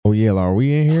yeah, are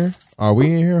we in here? Are we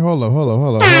in here? Hold up. Oh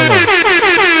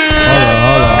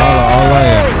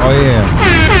yeah.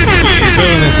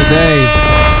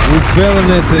 We feeling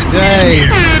it today.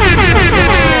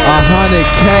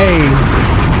 100K.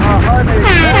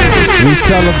 We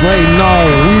celebrating all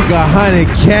week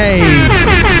 100K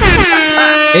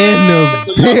in the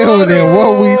building.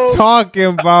 What we talking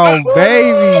about,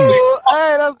 baby?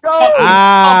 Hey, let's go.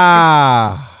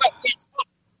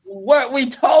 What we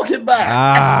talking about?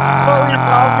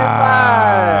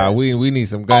 We need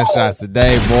some gunshots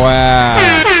today, boy.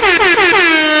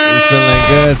 We feeling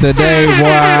good today,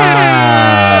 boy.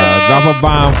 Drop a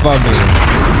bomb for me.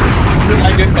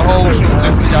 Like this the whole show,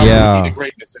 just so y'all can see the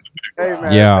greatness in the Hey,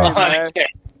 man. Yeah. 100K.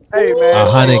 Hey, man.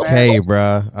 100K,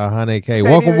 bruh. 100K.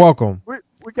 Welcome.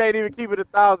 We can't even keep it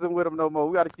 1,000 with them no more.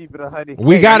 We got to keep it 100.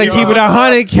 We got to keep it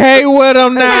 100K with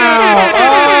them now.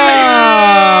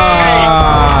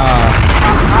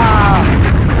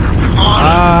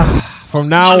 From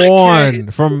now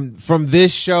on, from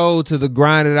this show to the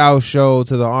Grind It Out show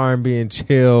to the R&B and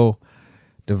Chill,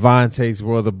 Devontae's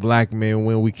World of Black Men,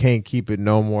 when we can't keep it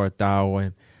no more a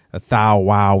thou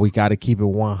wow, we got to keep it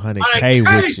 100K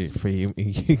with you for you.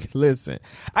 Listen,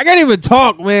 I can't even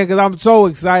talk, man, because I'm so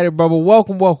excited, bro. But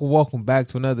welcome back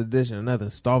to another edition, another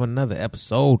installment, another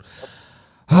episode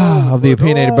of the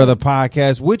Opinionated Brother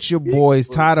Podcast with your boys,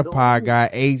 Ty the Pod Guy,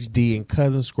 HD, and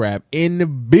Cousin Scrap in the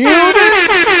building.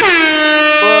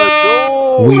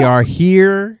 We are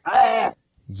here.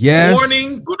 Yes. Good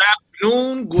morning, good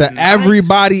afternoon, good to night.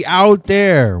 Everybody out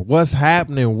there. What's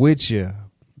happening with you?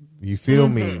 You feel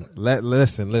me?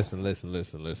 Listen.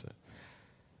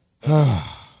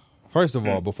 First of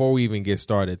all, before we even get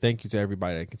started, thank you to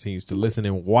everybody that continues to listen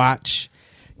and watch.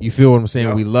 You feel what I'm saying?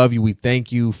 Yeah. We love you. We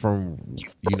thank you from,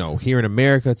 here in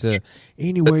America to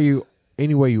anywhere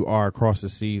you are across the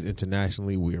seas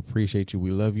internationally. We appreciate you. We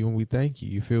love you and we thank you.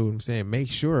 You feel what I'm saying? Make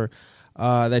sure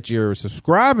that you're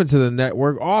subscribing to the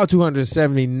network. All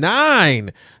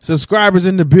 279 subscribers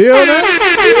in the building.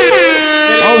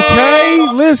 Okay,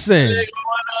 listen.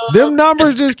 Them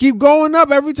numbers just keep going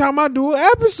up every time I do an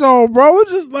episode, bro.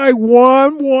 It's just like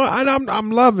one, and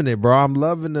I'm loving it, bro. I'm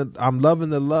loving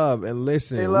the love. And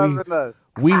listen,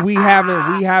 we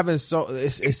having so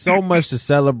it's so much to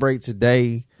celebrate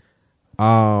today.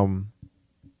 I'm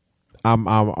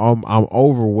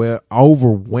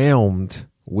overwhelmed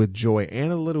with joy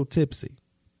and a little tipsy.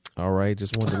 All right,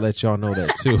 just wanted to let y'all know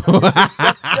that too. you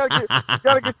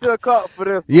gotta get you a cup for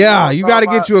this. Yeah, you gotta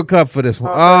get you a cup for this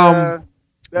one.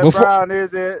 That brown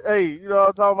is it. Hey, you know what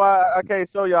I'm talking about? I can't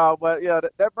show y'all, but yeah,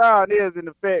 that brown is in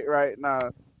effect right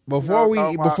now. Before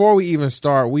we even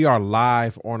start, we are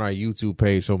live on our YouTube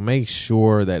page, so make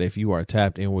sure that if you are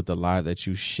tapped in with the live, that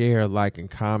you share, like, and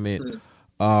comment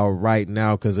right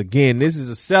now, because again, this is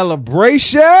a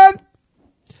celebration.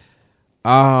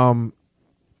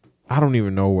 I don't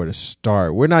even know where to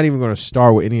start. We're not even going to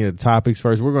start with any of the topics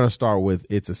first. We're going to start with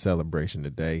It's a Celebration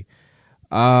today.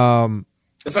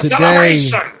 It's a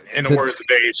celebration, in the words of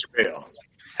Dave Chappelle.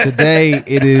 Today,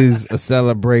 it is a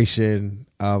celebration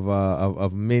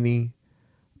of many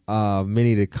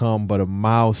to come, but a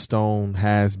milestone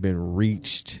has been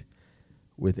reached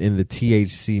within the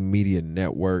THC Media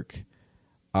Network.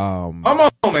 Come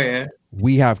on, man.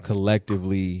 We have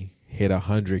collectively hit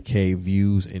 100K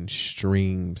views and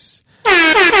streams.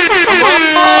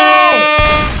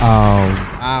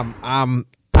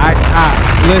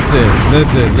 Listen.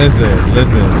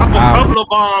 A couple of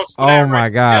bombs. Oh my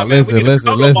God! Listen.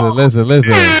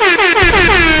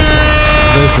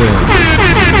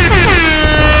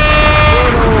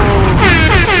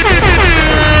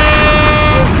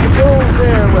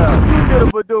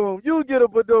 You get a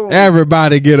badoom.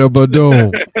 Everybody get a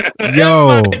badoom.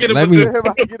 Yo, let me.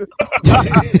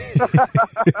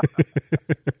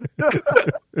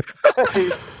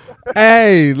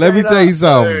 Hey, let me tell you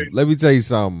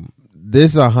something.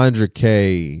 This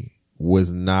 100K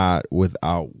was not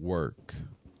without work.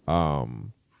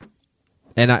 And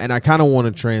I kind of want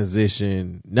to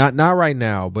transition, not right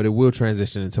now, but it will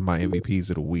transition into my MVPs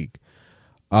of the week.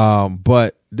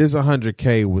 But this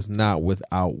 100K was not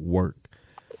without work.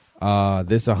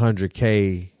 This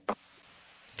 100K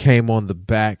came on the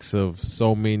backs of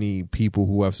so many people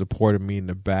who have supported me in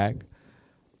the back.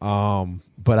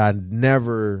 But I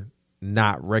never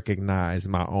not recognized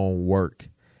my own work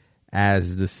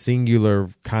as the singular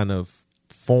kind of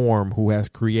form who has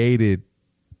created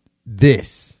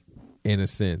this, in a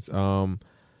sense. The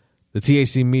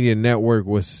THC Media Network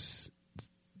was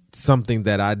something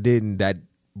that that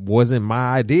wasn't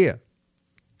my idea,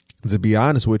 to be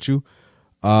honest with you.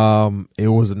 It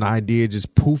was an idea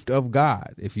just poofed of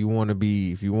God. If you want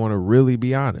to really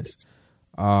be honest,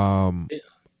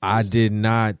 I did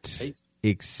not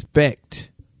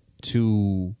expect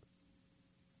to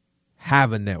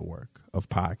have a network of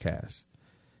podcasts,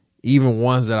 even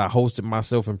ones that I hosted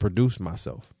myself and produced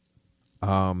myself.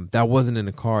 That wasn't in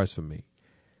the cards for me.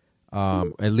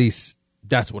 At least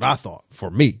that's what I thought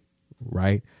for me,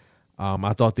 right?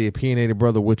 I thought the Opinionated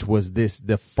Brother, which was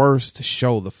the first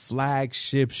show, the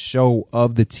flagship show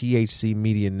of the THC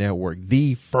Media Network,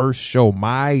 the first show,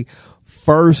 my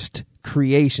first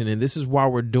creation. And this is why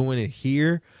we're doing it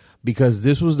here, because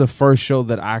this was the first show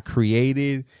that I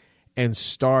created and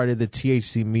started the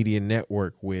THC Media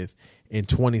Network with in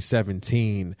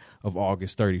 2017 of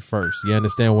August 31st. You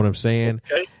understand what I'm saying?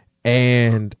 Okay.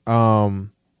 And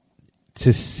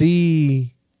to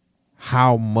see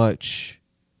how much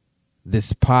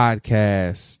this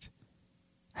podcast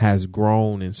has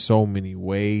grown in so many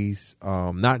ways,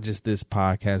 not just this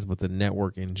podcast, but the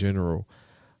network in general,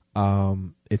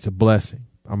 it's a blessing.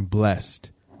 I'm blessed.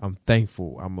 I'm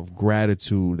thankful. I'm of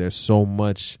gratitude. There's so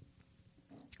much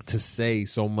to say,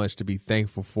 so much to be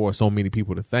thankful for, so many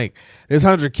people to thank. This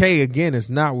 100K, again, is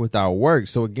not without work.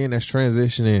 So again, that's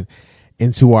transitioning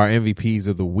into our MVPs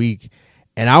of the week.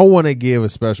 And I want to give a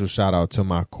special shout out to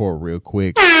my court real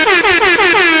quick.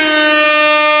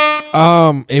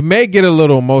 It may get a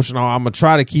little emotional. I'm gonna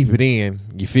try to keep it in.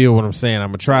 You feel what I'm saying? I'm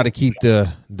gonna try to keep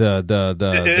the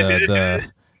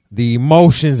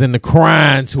emotions and the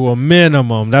crying to a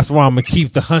minimum. That's why I'm gonna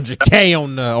keep the 100K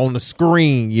on the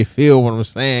screen. You feel what I'm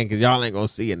saying? Because y'all ain't gonna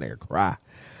see a nigga cry.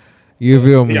 You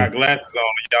feel me? He got glasses on.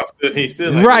 He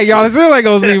still right. Y'all still ain't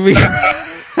gonna see me.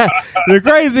 The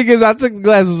crazy thing is I took the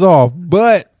glasses off,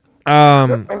 but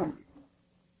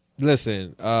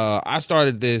listen. I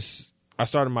started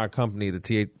my company, the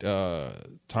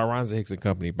Tyronza Hickson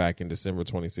Company, back in December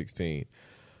 2016,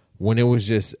 when it was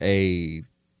just a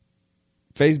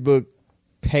Facebook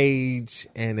page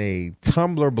and a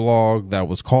Tumblr blog that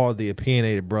was called The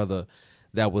Opinionated Brother,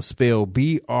 that was spelled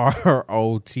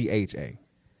BROTHA,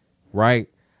 right?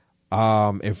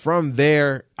 And from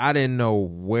there, I didn't know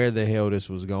where the hell this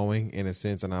was going, in a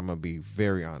sense, and I'm going to be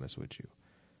very honest with you.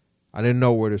 I didn't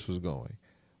know where this was going.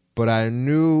 But I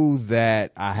knew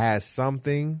that I had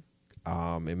something.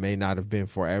 It may not have been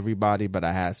for everybody, but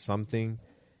I had something.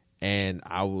 And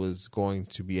I was going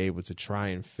to be able to try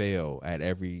and fail at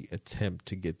every attempt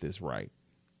to get this right.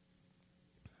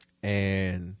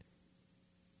 And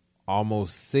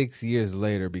almost 6 years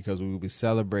later, because we will be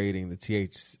celebrating the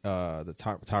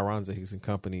Tyronza Hickson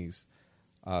Company's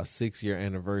 6-year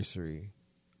anniversary,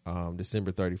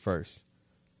 December 31st.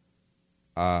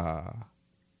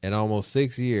 In almost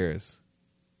 6 years,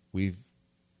 we've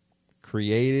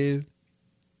created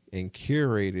and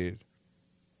curated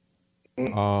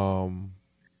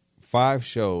 5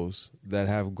 shows that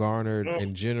have garnered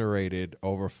and generated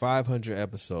over 500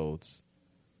 episodes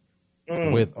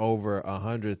with over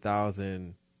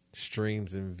 100,000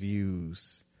 streams and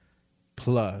views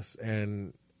plus,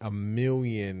 and 1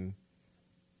 million,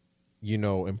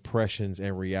 impressions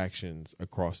and reactions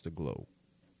across the globe.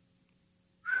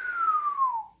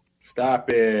 Stop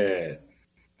it.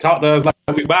 Talk to us like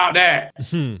we about that. Talk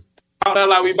to us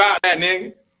like we about that,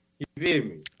 nigga. You feel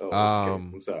me? Oh, okay.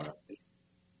 I'm sorry.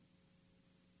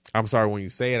 I'm sorry, when you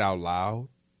say it out loud,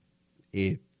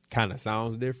 it kind of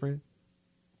sounds different,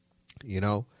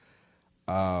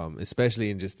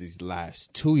 especially in just these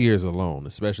last 2 years alone,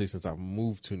 especially since I've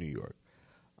moved to New York.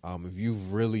 If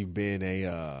you've really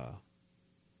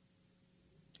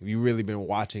been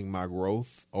watching my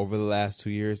growth over the last 2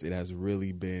 years, it has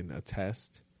really been a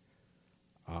test.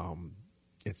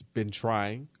 It's been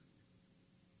trying.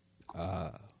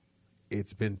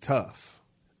 It's been tough.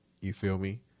 You feel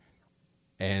me?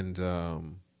 And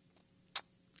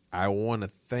I want to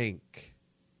thank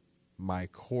my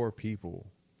core people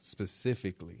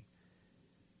specifically.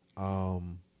 I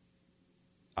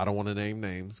don't want to name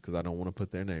names because I don't want to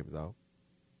put their names out.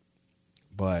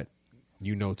 But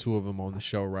 2 of them on the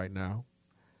show right now.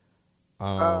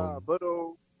 My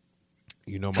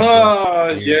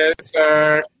yes,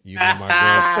 sir.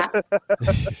 My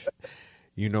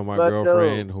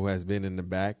girlfriend who has been in the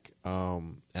back.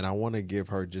 And I want to give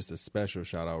her just a special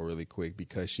shout out really quick,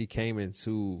 because she came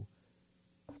into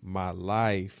my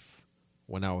life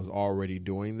when I was already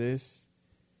doing this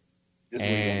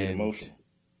and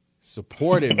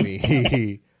supported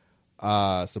me,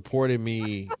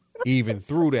 even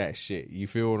through that shit. You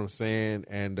feel what I'm saying?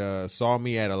 And saw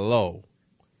me at a low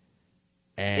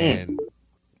and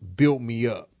built me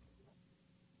up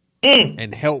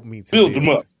and helped me to build them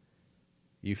up.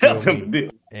 You feel me?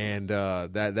 And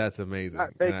that's amazing.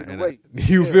 Not taking away.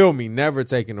 You feel me? Never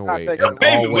taking away.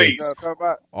 Away.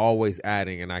 Always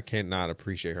adding, and I cannot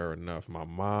appreciate her enough. My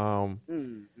mom,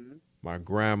 my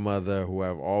grandmother, who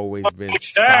have always been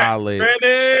solid.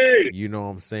 You know what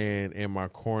I'm saying? In my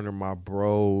corner, my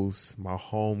bros, my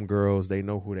homegirls, they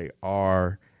know who they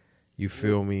are. You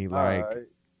feel me? Like,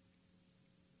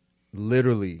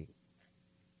 literally,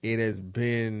 it has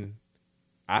been,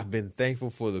 I've been thankful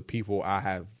for the people I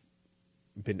have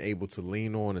been able to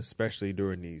lean on, especially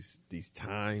during these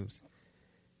times.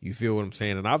 You feel what I'm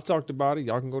saying? And I've talked about it.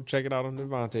 Y'all can go check it out on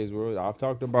Devontae's World. I've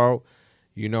talked about,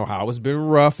 you know, how it's been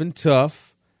rough and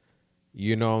tough.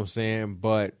 You know what I'm saying?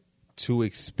 But to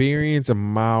experience a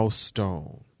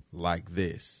milestone like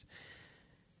this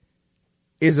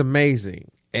is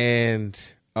amazing. And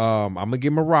I'm going to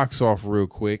get my rocks off real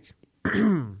quick. Let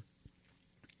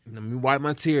me wipe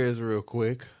my tears real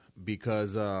quick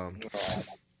because a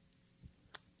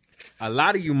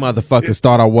lot of you motherfuckers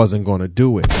thought I wasn't going to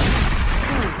do it.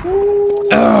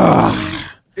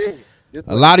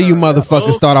 A lot of you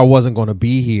motherfuckers thought I wasn't going to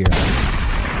be here.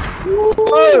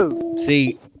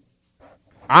 See,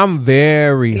 I'm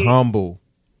very humble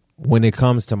when it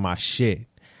comes to my shit.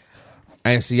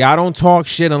 And see, I don't talk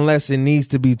shit unless it needs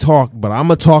to be talked, but I'm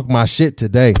going to talk my shit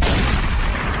today.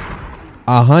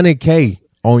 100K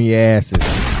on your asses.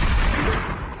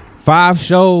 5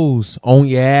 shows on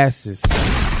your asses.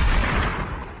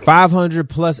 500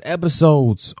 plus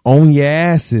episodes on your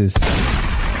asses.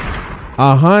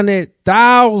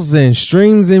 100,000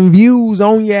 streams and views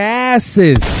on your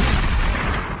asses.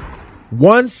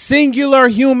 One singular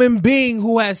human being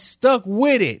who has stuck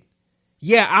with it.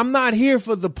 Yeah, I'm not here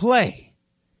for the play.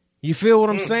 You feel what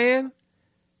I'm saying?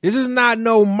 This is not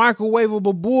no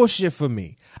microwavable bullshit for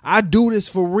me. I do this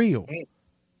for real.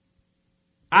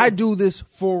 I do this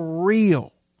for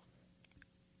real.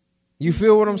 You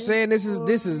feel what I'm saying? This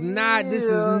is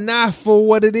not for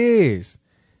what it is.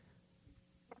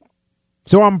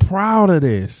 So I'm proud of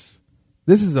this.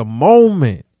 This is a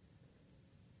moment.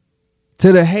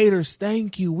 To the haters,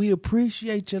 thank you. We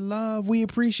appreciate your love. We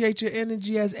appreciate your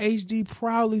energy, as HD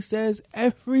proudly says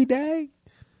every day.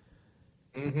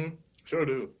 Sure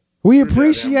do. We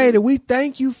appreciate it. We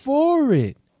thank you for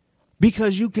it.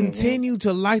 Because you continue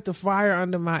to light the fire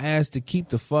under my ass to keep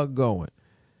the fuck going.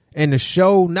 And the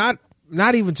show, not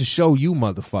even to show you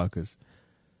motherfuckers,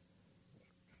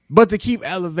 but to keep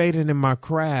elevating in my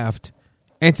craft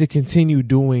and to continue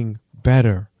doing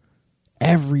better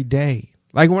every day.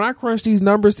 Like when I crunched these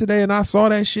numbers today and I saw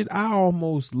that shit, I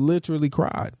almost literally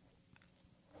cried.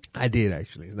 I did,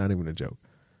 actually. It's not even a joke.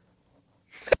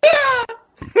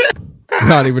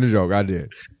 Not even a joke. I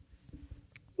did.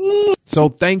 So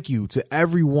thank you to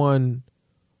everyone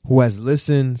who has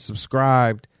listened,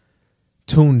 subscribed,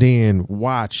 tuned in,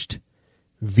 watched,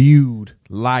 viewed,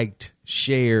 liked,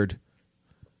 shared,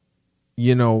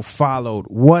 you know, followed,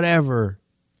 whatever,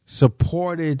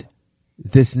 supported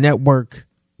this network,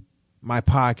 my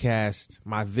podcast,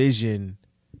 my vision,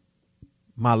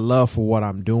 my love for what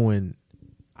I'm doing.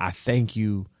 I thank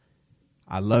you.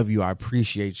 I love you. I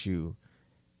appreciate you.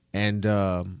 And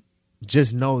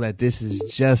just know that this is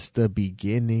just the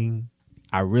beginning.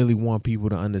 I really want people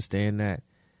to understand that.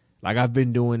 Like, I've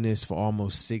been doing this for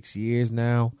almost 6 years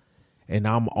now, and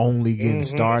I'm only getting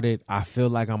started. I feel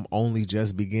like I'm only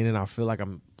just beginning. I feel like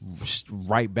I'm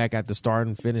right back at the start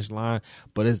and finish line.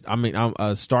 But I'm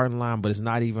a starting line, but it's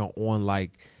not even on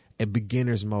like a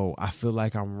beginner's mode. I feel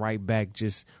like I'm right back,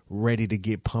 just ready to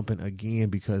get pumping again.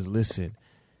 Because listen,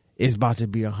 it's about to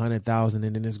be 100,000,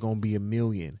 and then it's gonna be 1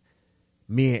 million.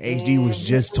 Me and HD was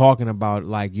just talking about,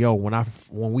 like, yo,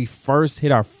 when we first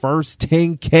hit our first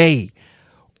 10K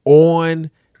on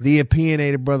the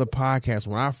Opinionated Brother podcast,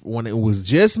 when it was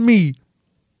just me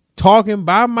talking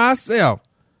by myself,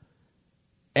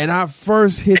 and I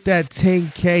first hit that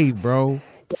 10K, bro,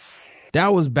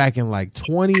 that was back in like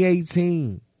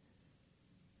 2018.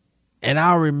 And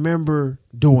I remember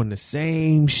doing the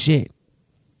same shit,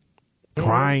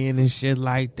 crying and shit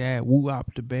like that, woo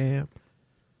up the bam.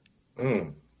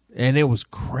 And it was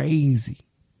crazy.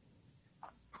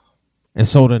 And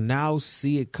so to now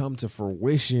see it come to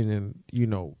fruition, and, you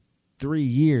know, 3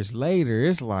 years later,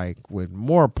 it's like with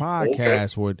more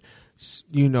podcasts, with,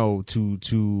 you know,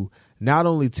 to not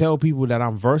only tell people that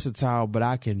I'm versatile, but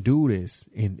I can do this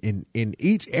in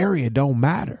each area. Don't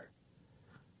matter.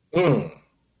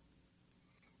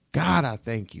 God, I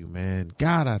thank you, man.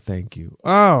 God, I thank you.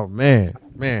 Oh, man.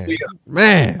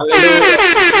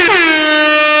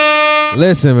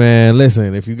 Listen, man.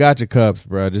 Listen, if you got your cups,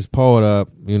 bro, just pull it up.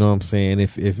 You know what I'm saying?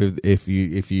 If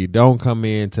you don't come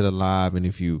in to the live, and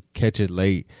if you catch it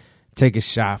late, take a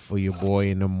shot for your boy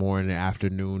in the morning,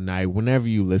 afternoon, night, whenever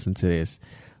you listen to this.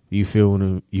 You feel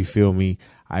me?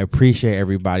 I appreciate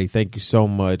everybody. Thank you so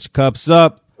much. Cups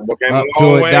up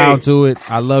to it, down to it.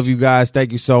 I love you guys.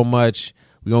 Thank you so much.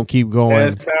 We're going to keep going.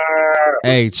 Yes, sir.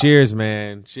 Hey, cheers,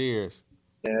 man. Cheers.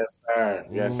 Yes, sir.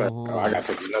 Yes, sir. Oh, I got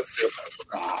to take another sip.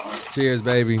 Cheers,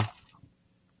 baby.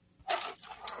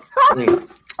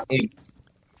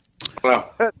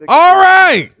 Well, all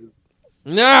right.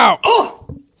 Now. All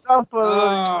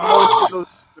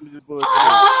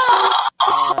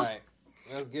right.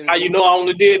 Let's get it. How you know I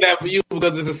only did that for you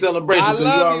because it's a celebration. I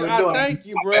love you.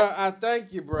 I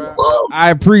thank you, bro. I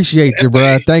appreciate you,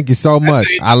 bro. Thank you so much.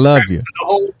 I love you.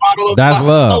 That's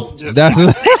love. That's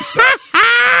love.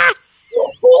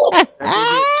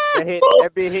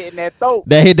 That be hitting that throat.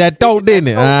 That hit that throat, didn't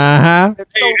it? Uh-huh.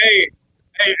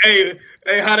 Hey,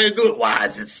 how they do it? Why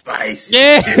is it spicy?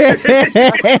 Yeah.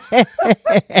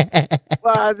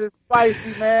 Why is it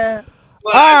spicy, man?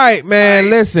 All right,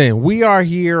 man. Listen, we are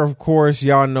here. Of course,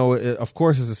 y'all know it. Of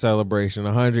course, it's a celebration,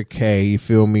 100K. You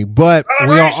feel me? But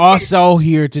we are also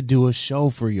here to do a show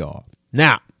for y'all.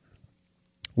 Now,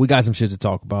 we got some shit to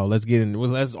talk about. Let's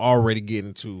already get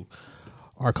into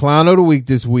our clown of the week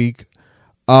this week.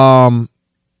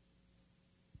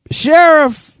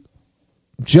 Sheriff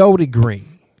Jody Green.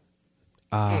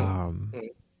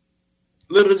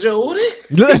 Little Jody.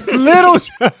 Little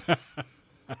Jody.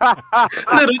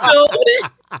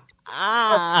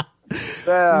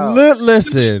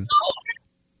 Listen,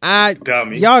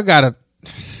 Dummy. y'all gotta.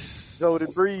 Jody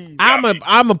breathe.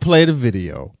 I'ma play the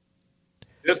video.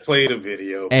 Just play the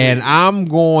video. And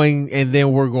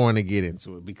then we're going to get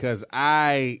into it because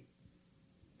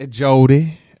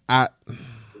Jody,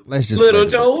 let's just Little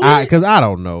Jody, because I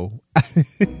don't know.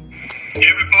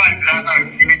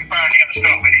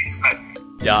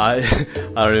 Yeah, I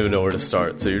don't even know where to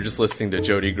start. So you're just listening to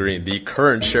Jody Green, the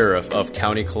current sheriff of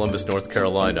County Columbus, North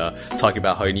Carolina, talking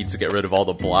about how he needs to get rid of all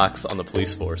the blacks on the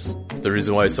police force. The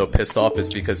reason why he's so pissed off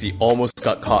is because he almost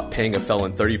got caught paying a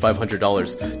felon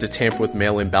 $3,500 to tamper with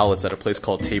mail-in ballots at a place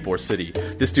called Tabor City.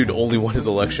 This dude only won his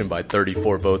election by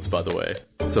 34 votes, by the way.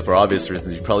 So for obvious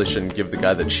reasons, you probably shouldn't give the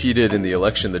guy that cheated in the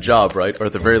election the job, right? Or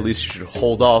at the very least, you should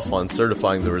hold off on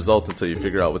certifying the results until you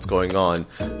figure out what's going on.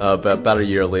 But about a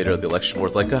year later, the election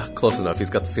board's like, close enough. He's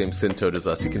got the same sin toad as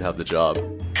us. He can have the job.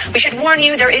 We should warn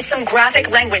you, there is some graphic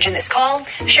language in this call.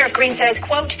 Sheriff Green says,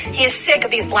 quote, he is sick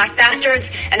of these black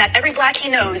bastards and that every black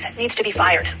he knows needs to be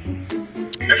fired.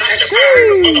 Guess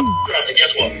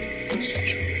what?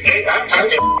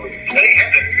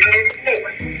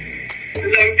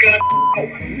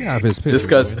 This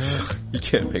guy's you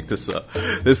can't make this up.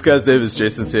 This guy's name is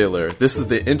Jason Saylor. This is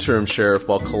the interim sheriff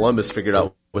while Columbus figured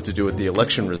out what to do with the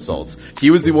election results. He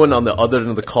was the one on the other end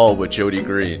of the call with Jody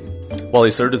Green. While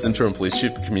he served as interim police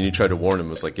chief, the community tried to warn him.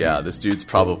 It was like, yeah, this dude's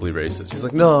probably racist. He's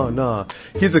like, no,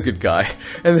 he's a good guy.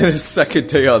 And then his second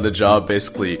day on the job,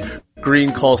 basically,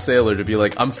 Green calls Saylor to be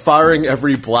like, I'm firing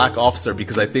every black officer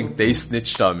because I think they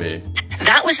snitched on me.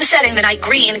 That was the setting the night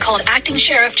Green called acting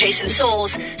sheriff Jason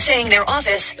Souls, saying their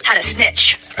office had a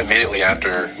snitch. Immediately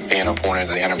after being appointed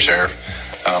to the interim sheriff,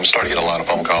 started to get a lot of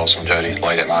phone calls from Jody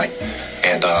late at night.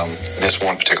 And this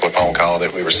one particular phone call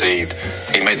that we received,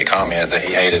 he made the comment that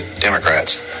he hated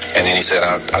Democrats. And then he said,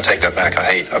 I take that back, I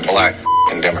hate a black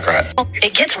Democrat.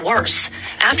 It gets worse.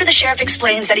 After the sheriff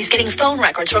explains that he's getting phone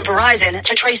records from Verizon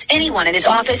to trace anyone in his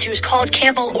office who's called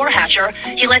Campbell or Hatcher,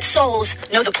 he lets Souls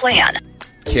know the plan.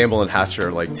 Campbell and Hatcher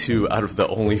are like 2 out of the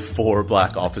only 4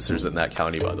 black officers in that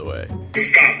county, by the way. Stop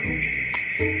it.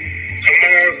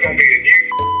 Tomorrow's gonna be a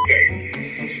new day.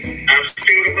 I'm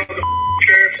still the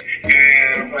sheriff,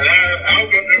 and when I'll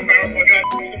go to the fire for that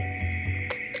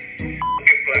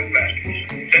black bastards.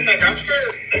 They think I'm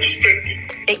scared. They're stupid.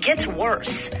 It gets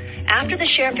worse. After the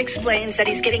sheriff explains that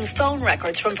he's getting phone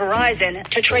records from Verizon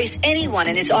to trace anyone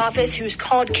in his office who's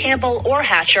called Campbell or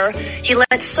Hatcher, he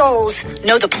lets Souls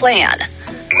know the plan.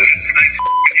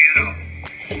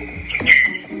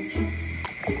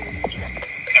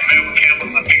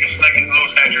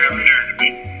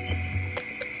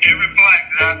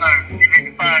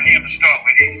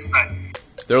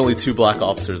 There are only 2 black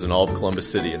officers in all of Columbus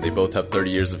City, and they both have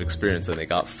 30 years of experience, and they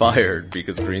got fired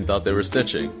because Green thought they were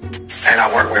snitching. And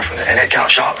I worked with him, and it kind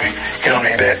of shocked me. You know what I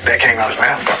mean? That came out of his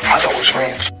mouth. I thought it was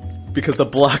friends. Because the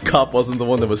black cop wasn't the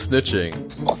one that was snitching.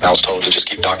 Well, I was told to just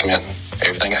keep documenting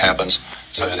everything that happens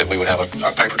so that we would have a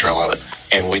paper trail of it.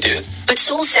 And we did. But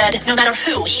Souls said no matter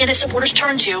who he and his supporters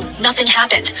turned to, nothing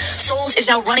happened. Souls is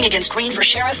now running against Green for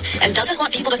sheriff and doesn't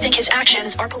want people to think his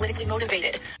actions are politically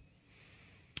motivated.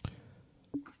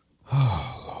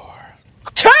 Oh,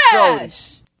 Lord.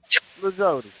 Trash!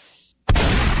 Jody.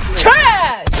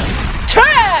 Trash!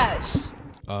 Trash!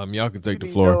 Y'all can take the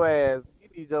floor. You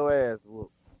need your ass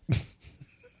whooped.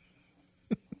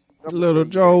 Little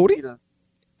Jody. You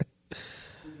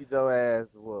need your ass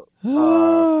whooped.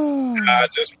 I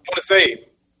just want to say,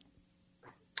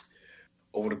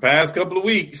 over the past couple of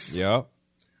weeks, Yep.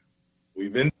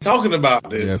 we've been talking about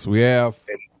this. Yes, we have.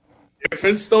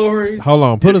 Different stories. Hold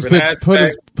on, put his different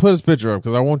picture up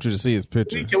because I want you to see his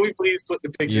picture. Can we please put the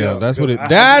picture Yeah, up? that's what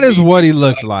that is what he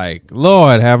looks like.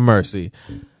 Lord have mercy.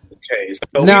 Okay,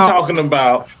 so Now- we're talking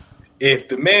about if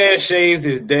the man shaved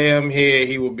his damn head,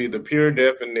 he would be the pure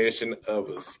definition of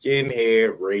a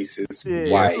skinhead racist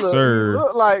Shit, white. Sir.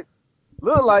 Look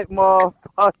like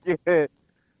motherfucking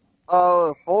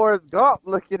Forrest Gump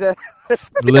looking at.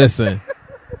 Listen,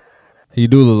 he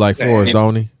do look like Forrest,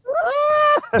 don't he?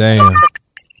 Damn,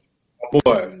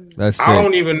 Boy, that's I it.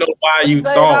 don't even know why you Say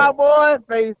that, thought. boy,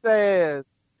 face ass.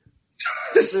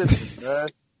 Listen, man.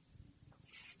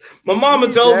 My mama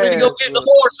told me to go get the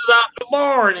horses out the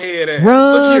barn head at. Look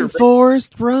Run, here,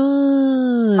 Forrest,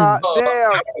 run. Damn. I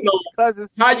don't know Cousin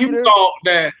how you Peter. thought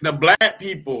that the black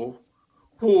people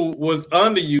who was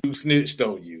under you snitched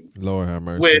on you. Lord have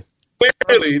mercy. When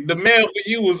clearly the man who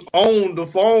you was on the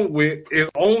phone with is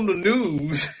on the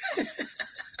news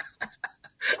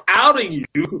outing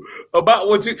you about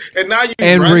what you and now you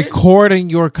And running, recording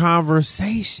your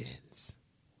conversations.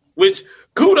 which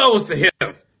kudos to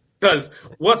him because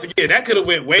once again that could have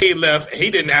went way left and he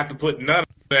didn't have to put none of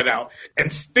that out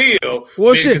and still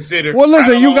Well, been shit. considered. Well,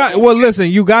 listen,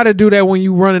 you got to do that when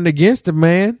you running against him,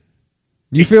 man.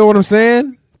 You feel what I'm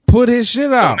saying? Put his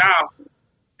shit out. Now,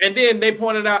 and then they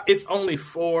pointed out it's only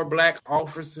 4 black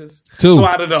officers. Two. So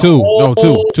out of the Two. whole,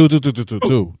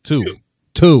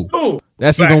 Two.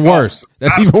 That's black even worse. officers.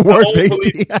 That's Out even of the worse. whole AD.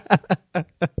 police.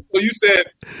 So you said,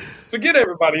 forget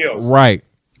everybody else. Right.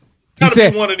 He Gotta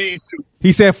said be one of these two.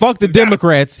 He said fuck the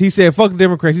Democrats. He said fuck the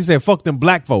Democrats. He said fuck them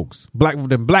black folks.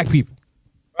 Them black people.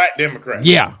 Black Democrats.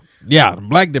 Yeah. Yeah, the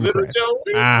black Democrats. Little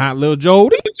Jody. Little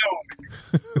Jody.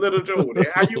 Little Jody.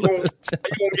 How you gonna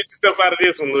get yourself out of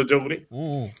this one, little Jody?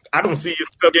 I don't see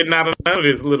yourself getting out of none of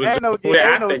this, little Ain't no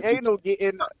Jody. ain't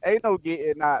no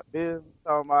getting out, bitch.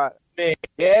 Talking about Man,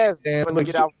 yes, man, but look,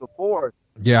 get out the force.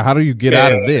 Yeah, how do you get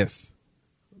out of this?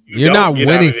 you You're don't not get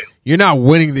out of winning. this. You're not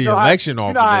winning the You know how- election you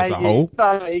off know how of this, I he get- hope. You know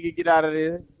how he can get out of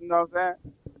this. You know what I'm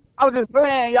saying? I was just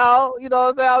playing, y'all. You know what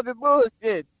I'm saying? I was just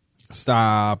bullshit.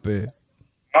 Stop it.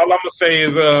 All I'm gonna say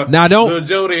is, Now don't- little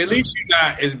Jody, at least you're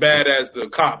not as bad as the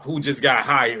cop who just got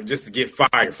hired just to get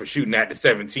fired for shooting at the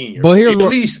 17-year-old. But here's at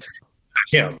what- least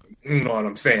not him. You know what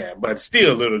I'm saying? But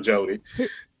still, little Jody,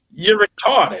 you're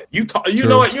retarded. You True.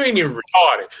 know what? You ain't even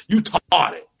retarded. You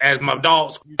taught it, as my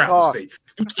dog Scrap would say.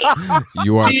 You taught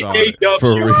You are sorry.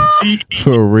 For real. T-A-W-E.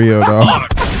 For real, dog.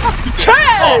 You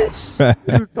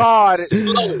taught it.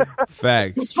 You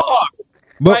Facts. taught it.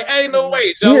 But Like, ain't no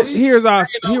way, Jody. here's Ain't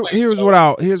no way, what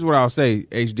I'll say,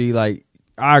 HD. Like,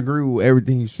 I agree with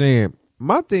everything you're saying.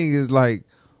 My thing is like,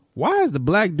 why is the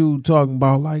black dude talking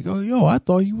about like, oh yo, I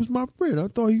thought he was my friend. I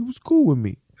thought he was cool with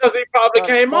me. Because he probably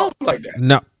came off like that.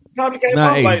 No, Probably came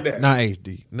not off like that. Not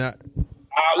HD. Not.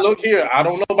 Look here, I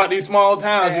don't know about these small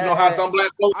towns. You know how some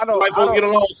black folks, I don't- get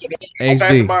along. So don't HD.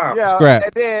 pass it by. Yeah, Scrap.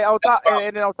 and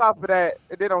then on top of that,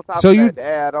 So you- to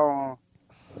add on,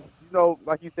 you know,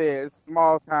 like you said, it's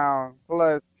small town.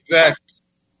 Plus, Exactly.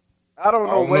 I don't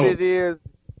know what know. it is.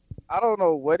 I don't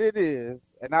know what it is,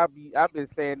 and I've been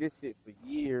saying this shit for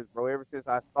years, bro. Ever since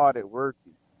I started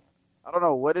working, I don't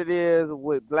know what it is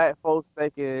with black folks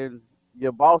thinking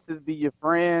your bosses be your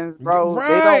friends, bro. Right,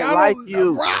 They don't like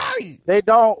you. Right. They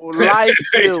don't like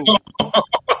you.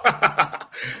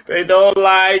 They don't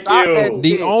like Stop you. that.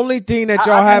 The only thing that I-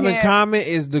 y'all I've have been in hearing- common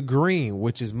is the green,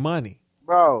 which is money.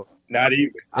 Bro. Not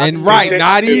even. And be right, hearing- not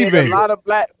I be hearing even. A lot of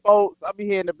black folks. I be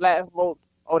hearing the black folks.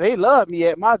 Oh, they love me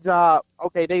at my job.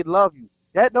 Okay, they love you.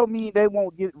 That don't mean they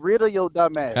won't get rid of your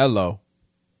dumb ass. Hello.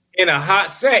 In a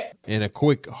hot sec. In a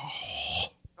quick Don't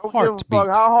give a heartbeat. fuck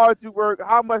how hard you work,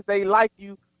 how much they like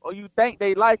you, or you think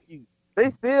they like you. They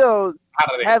still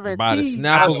Out of there. having By the tea.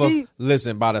 snap of tea.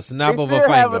 by the snap They of a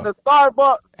still having finger. the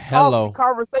Starbucks Hello.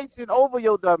 coffee conversation over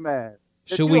your dumb ass.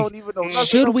 that Should you we don't even know nothing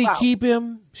should we about. keep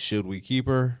him? Should we keep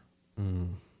her?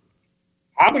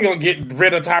 I'm gonna get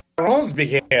rid of Tyrone's big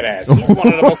head ass. He's one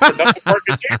of the most productive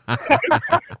workers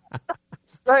here.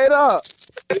 Straight up?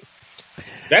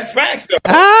 That's facts, though.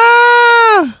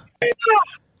 Ah,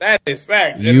 That is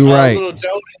facts. And, You right. Little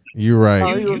Jody, you're Oh,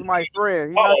 right. he was my friend.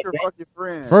 He's Oh, not your bro. fucking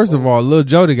friend. First of all, Lil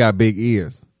Jody got big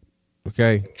ears.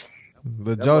 Okay.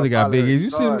 Lil Jody got big ears. You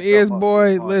see them ears,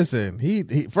 boy? Listen, he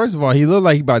first of all, he looked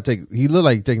like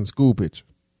he taking school picture.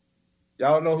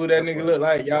 Y'all know who that nigga look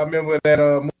like? Y'all remember that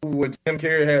movie where Jim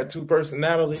Carrey had two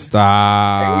personalities?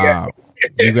 Stop.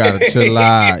 You gotta chill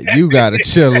out. You gotta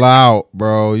chill out,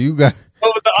 bro. You gotta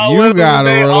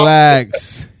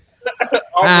relax.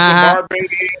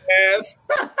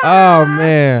 Oh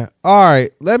man. All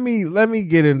right. Let's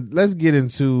get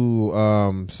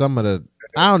into some of the,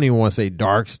 I don't even want to say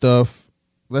dark stuff.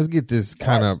 Let's get this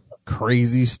kind of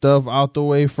crazy stuff out the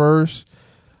way first.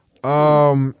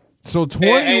 So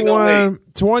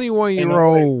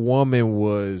 21-year-old woman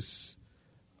was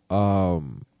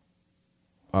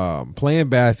playing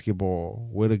basketball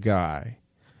with a guy,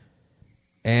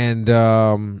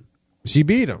 and she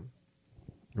beat him.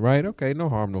 Right? Okay, no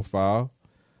harm, no foul.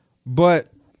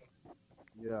 But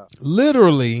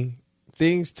literally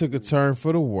things took a turn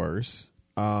for the worse.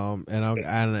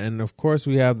 And of course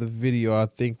we have the video. I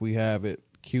think we have it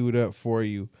queued up for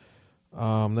you.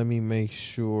 Let me make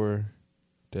sure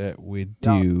that we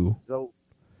do,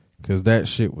 because that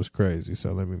shit was crazy.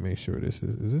 So let me make sure this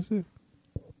is this it?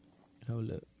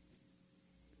 Hold up.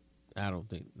 I don't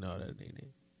think, no, that ain't it.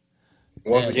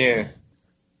 Once again,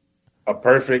 a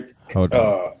perfect point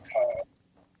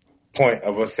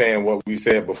of us saying what we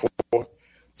said before.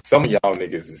 Some of y'all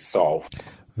niggas is soft.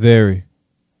 Very.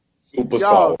 Super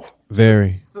soft.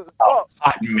 Very. Hot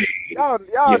made. Y'all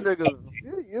niggas,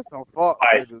 you're some fuck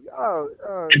niggas.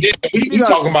 And then we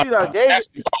talking about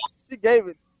she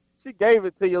gave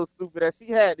it to your stupid ass.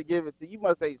 She had to give it to you.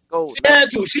 Must say scold. She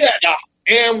had to. She had to.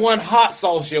 And one hot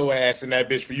sauce your ass in that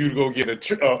bitch for you to go get a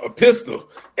pistol.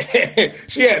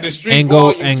 She had the street and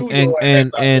go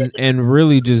and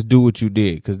really just do what you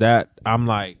did, because that I'm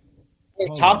like.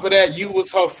 On top of that, you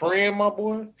was her friend, my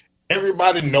boy.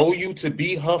 Everybody know you to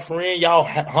be her friend. Y'all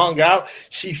hung out.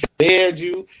 She fed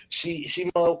you. She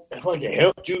fucking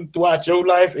helped you throughout your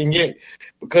life, and yet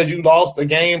because you lost the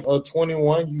game of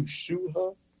 21, you shoot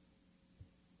her.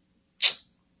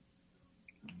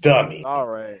 Dummy. All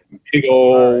right. Big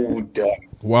old dummy.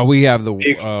 While we have the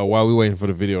while we waiting for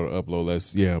the video to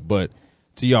upload, but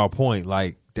to y'all point,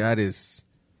 like, that is,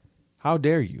 how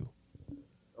dare you?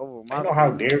 I know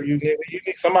how dare you, nigga. You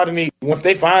think somebody need, once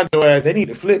they find your ass, they need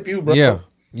to flip you, bro. Yeah.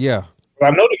 I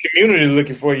know the community is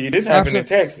looking for you. This happened in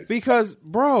Texas. Because,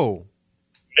 bro,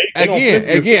 again,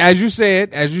 as you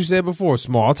said before,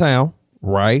 small town,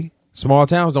 right? Small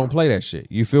towns don't play that shit.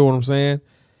 You feel what I'm saying?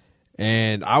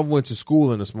 And I went to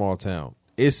school in a small town.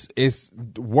 It's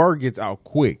word gets out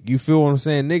quick. You feel what I'm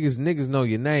saying? Niggas know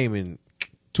your name in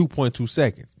 2.2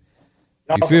 seconds.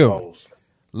 You feel?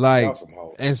 Like,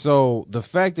 and so the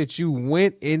fact that you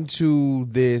went into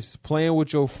this playing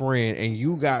with your friend and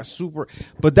you got super,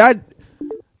 but that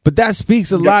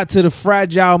speaks a lot to the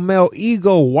fragile male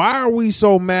ego. Why are we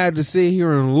so mad to sit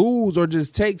here and lose or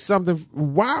just take something?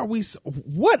 Why are we?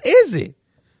 What is it?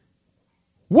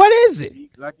 What is it?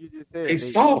 Like you just said,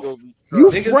 it's soft.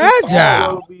 You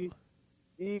fragile.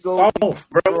 Soft,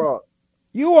 bro.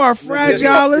 You are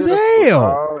fragile as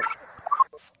hell.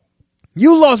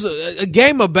 You lost a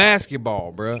game of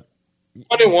basketball, bro.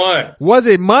 21. Was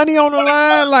it money on the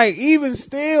line? Like, even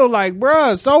still, like,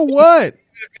 bro, so what?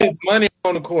 It's money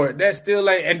on the court. That's still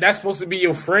like, and that's supposed to be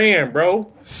your friend, bro.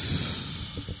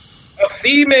 A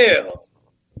female.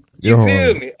 You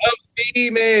feel me? A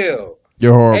female.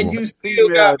 You're horrible. And you still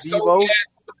got so mad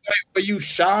where you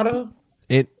shot her?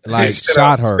 It, like,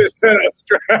 shot her.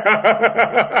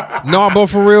 No, but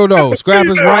for real, though. Scrap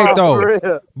is right,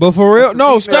 though. But for real,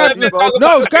 no, Scrap is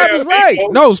right.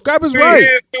 No, Scrap is right.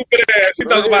 He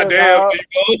talking about damn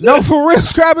people. No, for real,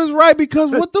 Scrap is right,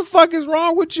 because what the fuck is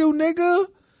wrong with you, nigga?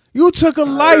 You took a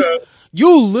life.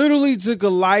 You literally took a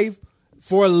life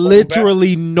for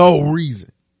literally no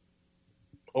reason.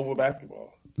 Over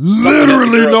basketball.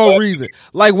 Literally no reason.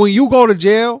 Like, when you go to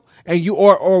jail and you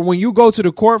or when you go to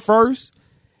the court first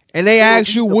and they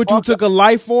ask you what you took a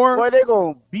life for, boy, they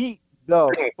gonna beat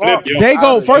the fuck. They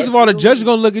go, first of all, the judge is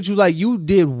gonna look at you like, you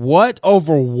did what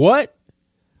over what?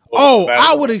 Oh,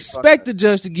 I would expect the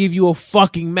judge to give you a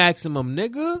fucking maximum,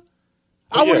 nigga.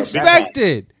 I would expect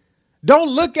it. Don't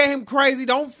look at him crazy.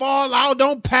 Don't fall out.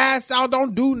 Don't pass out.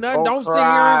 Don't do nothing. Don't sit here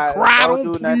and cry.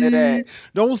 Don't plead.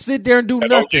 Don't sit there and do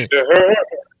nothing.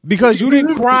 Because you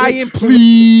didn't cry and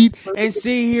plead and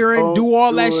sit here and do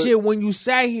all that shit when you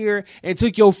sat here and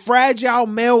took your fragile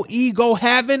male ego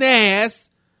having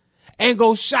ass and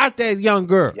go shot that young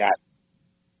girl.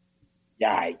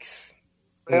 Yikes.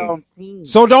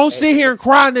 So don't sit here and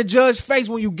cry in the judge's face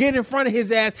when you get in front of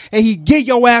his ass and he get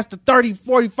your ass to 30,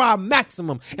 45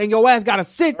 maximum and your ass got to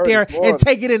sit there and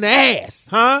take it in the ass.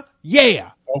 Huh?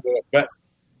 Yeah.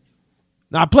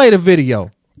 Now play the video.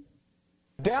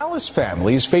 Dallas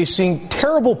family is facing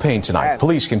terrible pain tonight.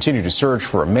 Police continue to search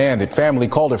for a man that family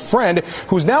called a friend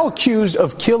who's now accused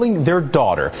of killing their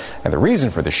daughter. And the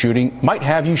reason for the shooting might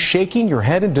have you shaking your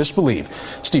head in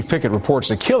disbelief. Steve Pickett reports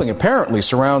the killing apparently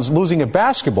surrounds losing a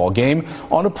basketball game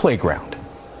on a playground.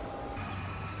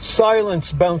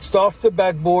 Silence bounced off the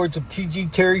backboards of T.G.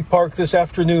 Terry Park this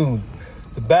afternoon.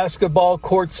 The basketball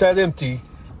court sat empty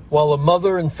while a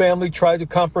mother and family tried to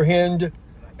comprehend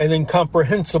an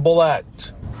incomprehensible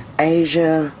act.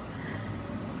 Asia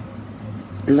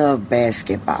loved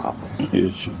basketball.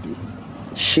 Yes, she did.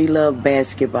 She loved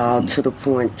basketball to the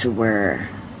point to where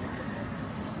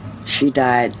she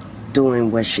died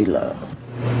doing what she loved.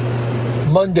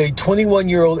 Monday,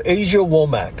 21-year-old Asia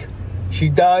Womack. She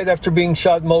died after being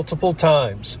shot multiple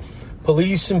times.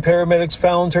 Police and paramedics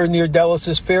found her near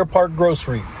Dallas's Fair Park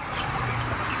Grocery.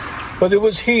 But it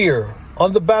was here,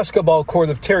 on the basketball court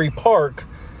of Terry Park,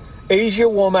 Asia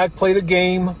Womack played a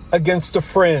game against a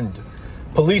friend.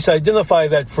 Police identify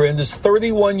that friend as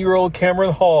 31-year-old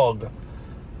Cameron Hogg.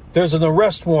 There's an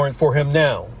arrest warrant for him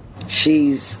now.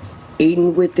 She's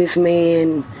eaten with this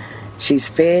man, she's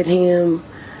fed him,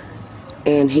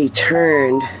 and he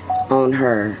turned on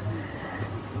her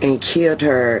and killed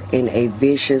her in a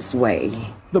vicious way.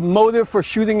 The motive for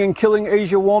shooting and killing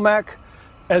Asia Womack?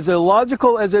 As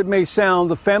illogical as it may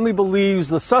sound, the family believes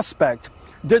the suspect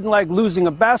didn't like losing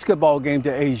a basketball game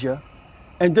to Asia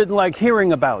and didn't like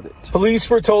hearing about it. Police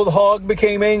were told Hogg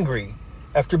became angry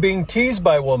after being teased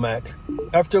by Womack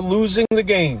after losing the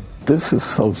game. This is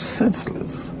so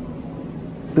senseless.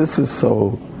 This is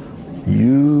so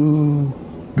you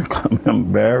become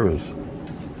embarrassed,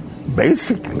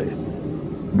 basically,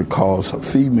 because a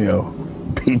female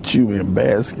beat you in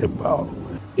basketball.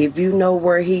 If you know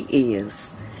where he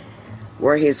is,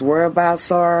 where his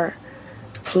whereabouts are,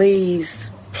 please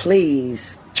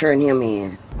turn him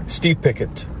in. Steve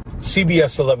Pickett,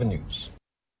 CBS 11 News.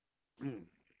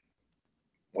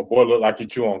 My boy looked like he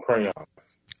chew on crayon.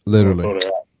 Literally.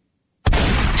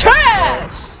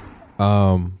 Trash!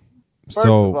 First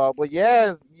of all, but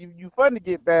yeah, you fun to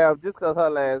get bad just because her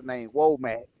last name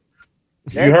Womack.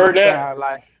 You heard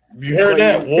that? You heard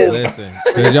that? Whoa. Listen,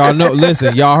 cause y'all know.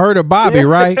 Listen, y'all heard of Bobby,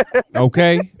 right?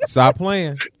 Okay, stop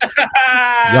playing.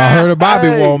 Y'all heard of Bobby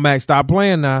Womack. Stop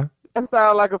playing now. That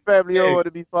sounds like a family over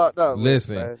to be fucked up.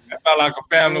 Listen, that sounds like a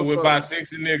family with about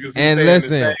 60 niggas. And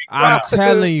listen, I'm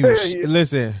telling you,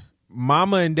 listen,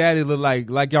 Mama and Daddy look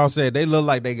like y'all said, they look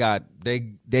like they got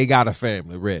a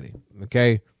family ready.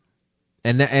 Okay,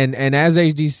 and as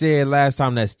HD said last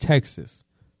time, that's Texas,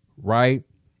 right?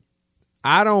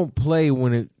 I don't play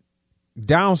when it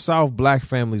down south. Black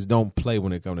families don't play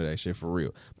when it comes to that shit for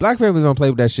real. Black families don't play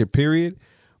with that shit, period.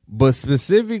 But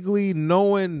specifically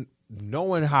knowing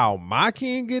how my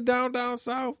kin get down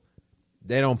south,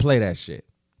 they don't play that shit.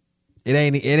 It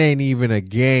ain't even a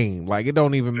game. Like it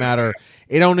don't even matter.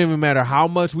 It don't even matter how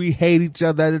much we hate each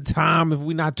other at the time. If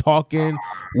we not talking,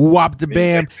 whop the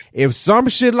bam. If some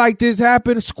shit like this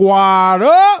happen, squad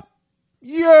up.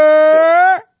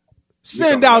 Yeah.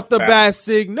 Send out the bat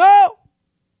signal.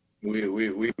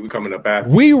 We coming up after.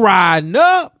 We riding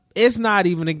up. It's not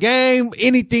even a game.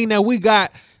 Anything that we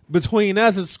got between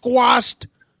us is squashed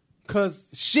because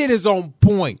shit is on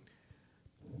point.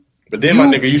 But then, my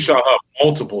nigga, you shot her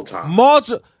multiple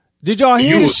times. Did y'all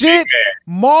hear the shit?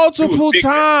 Multiple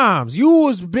times. You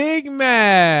was big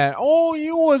mad. Oh,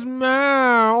 you was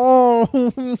mad. Oh,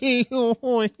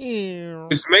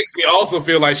 which makes me also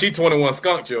feel like she 21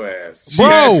 skunked your ass.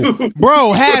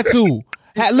 Bro, had to.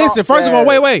 Listen, first of all,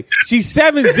 wait. She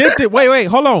 7 zipped it. Wait,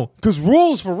 hold on. Because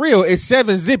rules for real is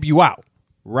 7 zip you out.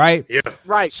 Right? Yeah.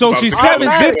 Right. So she 7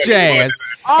 zipped your ass.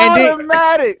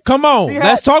 Automatic. Come on,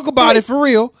 let's talk about it for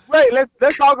real. Wait,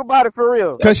 let's talk about it for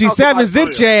real. Because she 7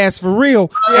 zipped your ass for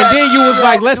real. And then you was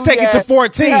like, let's take it to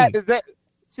 14.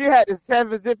 She had to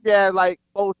 7 zip your ass like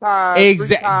 4 times.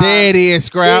 Exactly. There it is,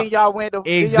 Scrap. Then y'all went to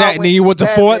exactly. Then you went to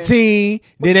 14.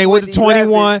 Then they went to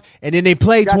 21. And then they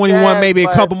played 21 maybe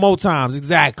a couple more times.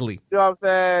 Exactly. You know what I'm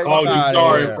saying? Called you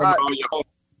sorry in front of all your homies.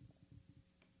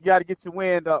 You got to get your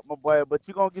wind up, my boy. But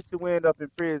you're going to get your wind up in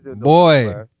prison.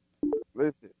 Boy.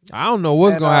 Listen. I don't know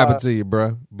what's going to happen to you,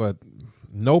 bro. But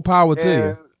no power to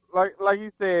you. Like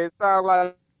you said, it sounds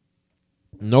like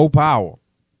no power.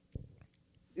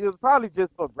 It was probably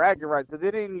just for bragging rights because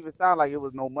it didn't even sound like it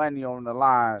was no money on the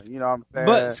line. You know what I'm saying?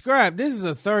 But Scrap, this is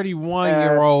a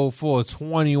 31-year-old for a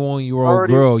 21-year-old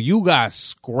girl. You got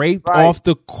scraped off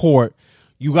the court.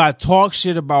 You got talk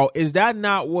shit about. Is that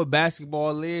not what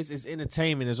basketball is? It's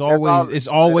entertainment. It's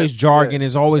always jargon.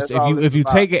 It's always if you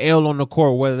take an L on the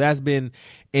court, whether that's been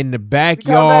in the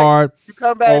backyard you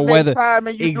come back or whether time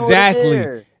and you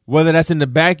exactly. whether that's in the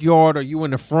backyard or you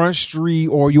in the front street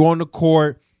or you on the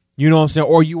court, you know what I'm saying,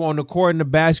 or you on the court in the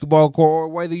basketball court, or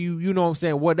whether you know what I'm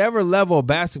saying, whatever level of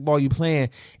basketball you playing,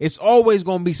 it's always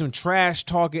going to be some trash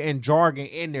talking and jargon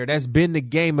in there. That's been the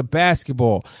game of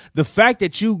basketball. The fact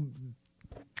that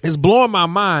it's blowing my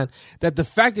mind that the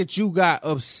fact that you got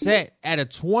upset at a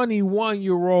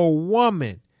 21-year-old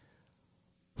woman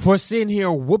for sitting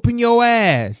here whooping your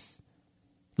ass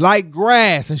like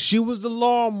grass and she was the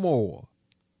lawnmower.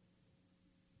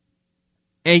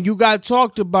 And you got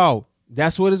talked about.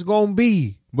 That's what it's going to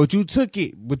be. But you took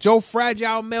it. But your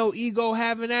fragile male ego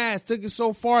having ass took it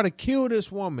so far to kill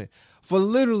this woman for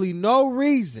literally no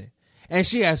reason. And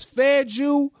she has fed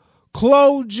you,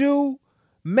 clothed you,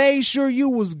 made sure you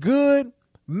was good,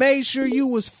 made sure you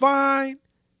was fine,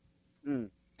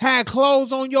 had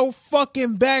clothes on your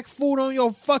fucking back, food on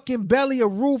your fucking belly, a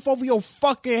roof over your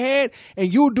fucking head,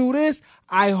 and you do this.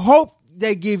 I hope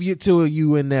they give you to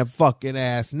you in that fucking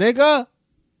ass, nigga.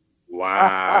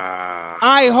 Wow.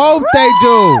 I hope they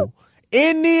do.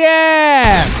 In the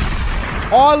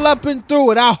ass. All up and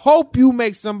through it. I hope you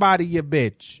make somebody your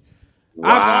bitch.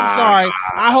 Wow. I'm sorry.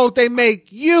 I hope they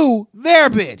make you their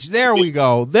bitch. There we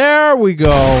go. There we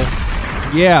go.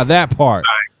 Yeah, that part.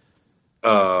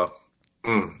 Y'all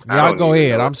go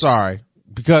ahead. I'm sorry.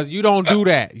 Because you don't do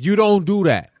that. You don't do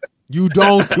that. You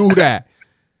don't do that.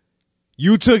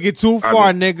 You took it too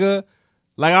far, nigga.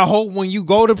 Like, I hope when you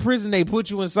go to prison, they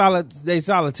put you in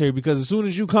solitary, because as soon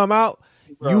as you come out,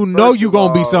 you know you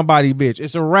going to be somebody, bitch.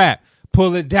 It's a wrap.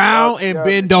 Pull it down and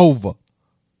bend over.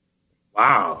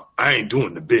 Wow. I ain't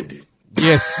doing the bending.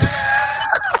 Yes.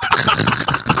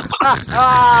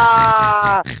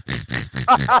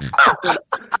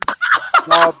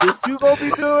 No, bitch, you going to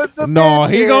be doing some No,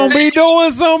 bending. he going to be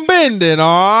doing some bending,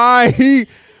 all right?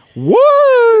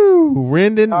 Woo!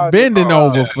 Bending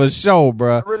over for sure,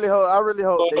 bro. I really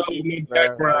hope they do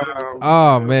that.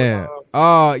 Oh man.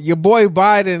 Your boy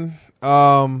Biden,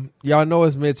 y'all know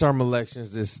it's midterm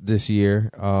elections this year.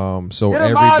 So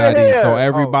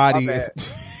everybody is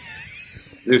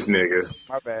this nigga.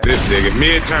 My bad. This nigga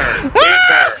midterm.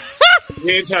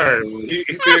 He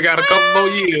still got a couple more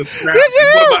years.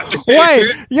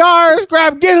 Wait, y'all heard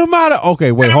Scrap, get him out of.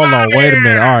 Okay, wait, hold on, wait a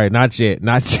minute. All right, not yet.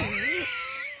 My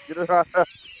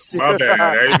bad.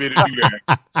 I ain't mean to do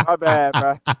that. My bad,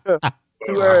 bro.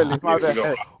 Too early. My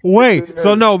bad. Wait,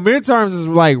 so no, midterms is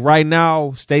like right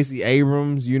now, Stacey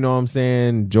Abrams, you know what I'm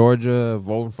saying, Georgia,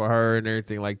 voting for her and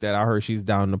everything like that. I heard she's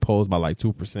down in the polls by like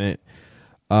 2%.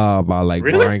 By like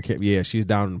really? Brian Kemp. Yeah, she's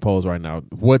down in the polls right now.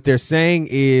 What they're saying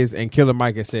is, and Killer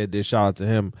Mike has said this, shout out to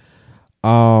him.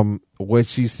 What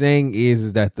she's saying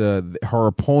is that her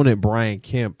opponent, Brian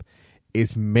Kemp,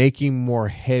 is making more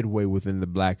headway within the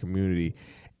black community.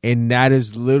 And that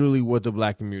is literally what the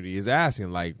black community is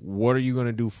asking. Like, what are you going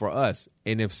to do for us?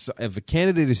 And if a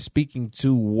candidate is speaking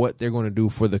to what they're going to do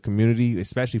for the community,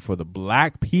 especially for the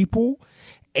black people,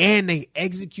 and they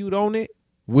execute on it,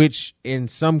 which in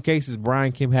some cases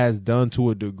Brian Kemp has done to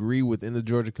a degree within the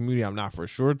Georgia community. I'm not for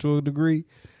sure to a degree.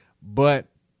 But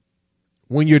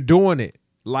when you're doing it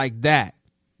like that,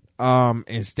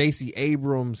 and Stacey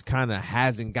Abrams kind of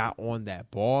hasn't got on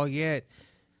that ball yet,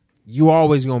 you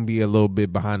always going to be a little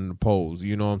bit behind the polls.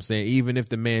 You know what I'm saying? Even if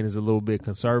the man is a little bit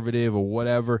conservative or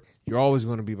whatever, you're always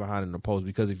going to be behind in the polls,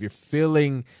 because if you're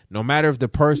feeling, no matter if the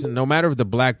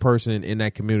black person in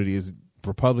that community is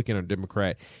Republican or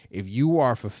Democrat, if you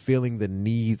are fulfilling the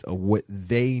needs of what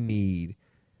they need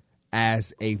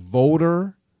as a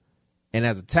voter and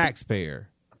as a taxpayer,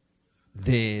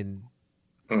 then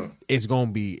it's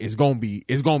gonna be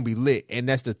lit. And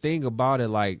that's the thing about it.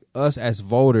 Like, us as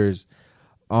voters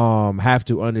have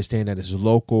to understand that it's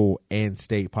local and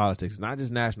state politics. It's not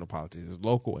just national politics. It's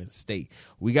local and state.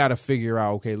 We got to figure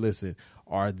out, okay, listen,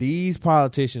 are these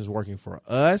politicians working for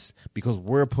us because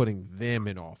we're putting them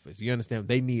in office? You understand?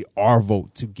 They need our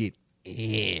vote to get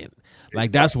in.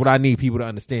 Like, that's what I need people to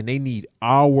understand. They need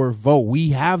our vote. We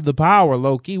have the power,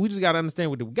 low key. We just got to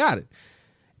understand we got it.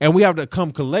 And we have to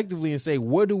come collectively and say,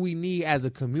 what do we need as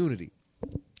a community?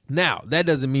 Now, that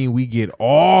doesn't mean we get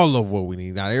all of what we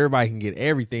need. Not everybody can get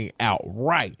everything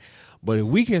outright. But if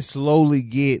we can slowly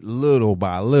get little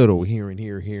by little, here and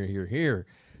here,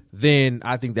 then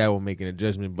I think that will make an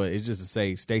adjustment. But it's just to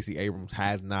say Stacey Abrams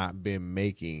has not been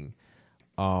making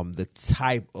the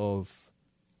type of,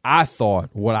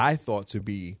 what I thought to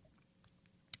be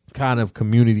kind of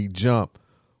community jump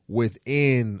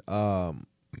within kind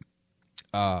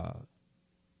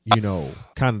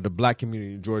of the black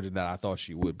community in Georgia that I thought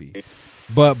she would be.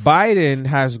 But Biden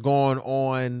has gone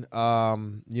on,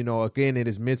 again, it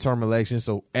is midterm elections,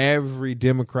 so every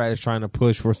Democrat is trying to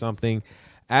push for something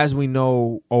as we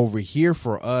know over here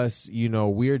for us, you know,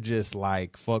 we're just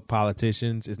like fuck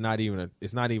politicians. It's not even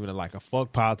like a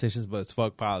fuck politicians, but it's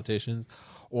fuck politicians,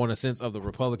 or in a sense of the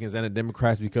Republicans and the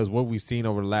Democrats, because what we've seen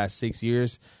over the last 6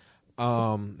 years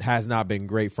has not been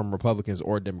great from Republicans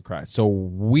or Democrats. So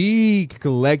we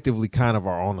collectively kind of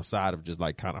are on the side of just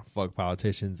like kind of fuck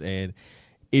politicians. And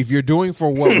if you're doing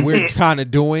for what we're kind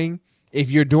of doing,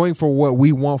 if you're doing for what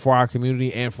we want for our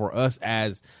community and for us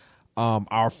as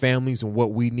our families and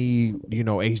what we need, you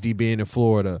know, HD being in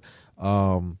Florida,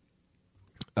 Scrap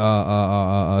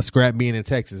being in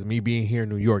Texas, me being here in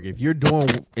New York.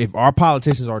 If our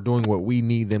politicians are doing what we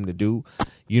need them to do,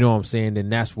 you know what I'm saying, then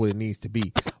that's what it needs to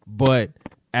be. But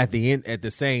at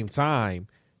the same time,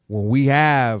 when we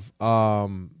have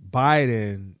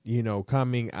Biden, you know,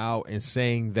 coming out and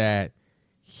saying that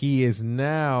he is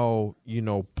now, you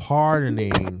know,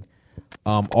 pardoning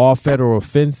all federal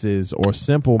offenses or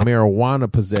simple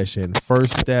marijuana possession,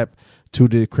 first step to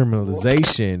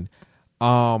decriminalization.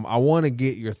 I want to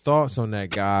get your thoughts on that,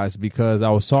 guys, because I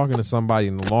was talking to somebody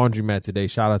in the laundromat today.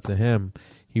 Shout out to him.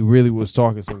 He really was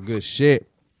talking some good shit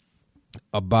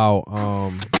about,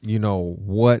 you know,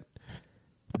 what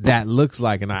that looks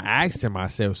like. And I asked him, I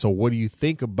said, so what do you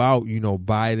think about, you know,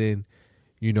 Biden,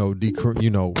 you know,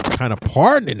 kind of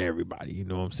pardoning everybody, you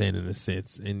know what I'm saying, in a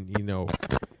sense. And, you know,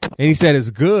 and he said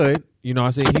it's good. You know,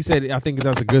 he said, I think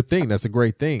that's a good thing. That's a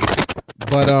great thing.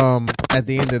 But at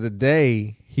the end of the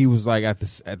day, he was like, at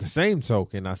the same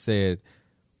token, I said,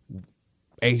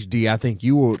 HD, I think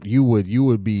you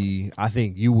would be, I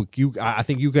think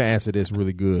you can answer this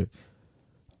really good.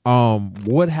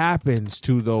 What happens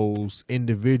to those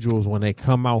individuals when they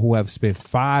come out who have spent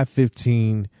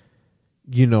 15,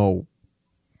 you know,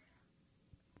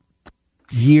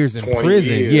 years in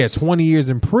prison? Years. Yeah, 20 years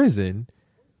in prison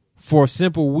for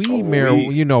simple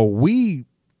weed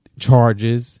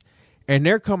charges, and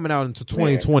they're coming out into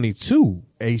 2022.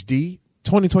 HD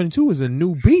 2022 is a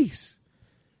new beast.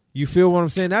 You feel what I'm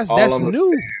saying? That's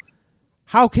new.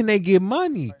 How can they get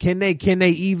money? Can they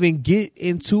even get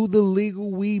into the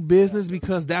legal weed business,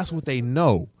 because that's what they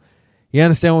know? You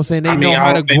understand what I'm saying? They know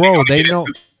how to grow. They know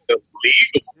the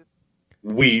legal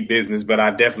weed business, but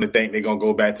I definitely think they're gonna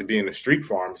go back to being a street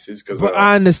pharmacist. Because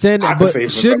I understand that,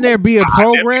 but shouldn't there be a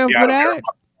program for that?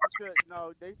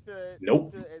 No, they should.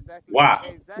 Nope. They should, exactly.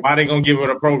 Why? Why they gonna give it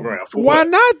a program? For why what?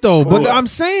 not though? But I'm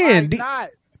saying,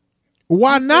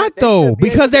 why not though?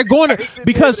 Because they're going to,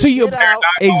 because to you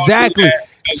exactly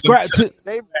scrap to,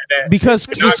 because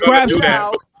to scrap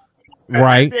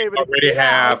right. They already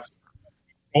have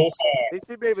both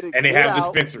and they have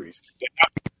dispensaries.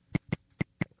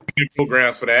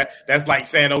 Programs for that. That's like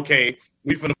saying, okay,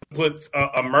 we finna put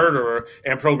a murderer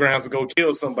and programs to go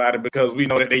kill somebody because we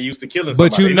know that they used to killing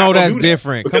somebody. But you know that's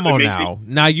different. Come on now.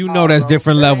 Now you know that's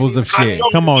different levels of shit.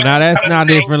 Come on now, that's not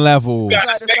different levels.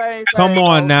 Come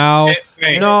on now.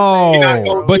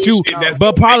 No.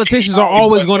 But politicians are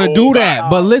always going to do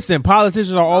that. But listen,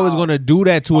 politicians are always going to do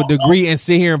that to a degree and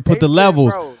sit here and put the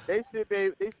levels. They should be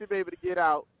able to get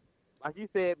out. Like you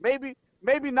said, maybe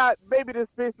the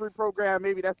dispensary program,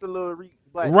 maybe that's a little reach,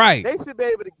 but right. They should be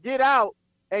able to get out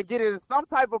and get in some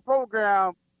type of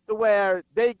program to where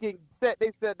they can get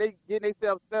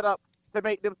themselves set up to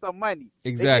make them some money.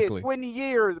 Exactly. 20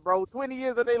 years, bro. 20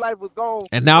 years of their life was gone.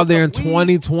 And now they're in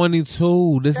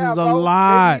 2022. This is a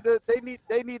lot. They need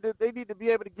to be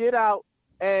able to get out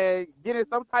and get in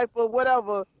some type of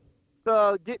whatever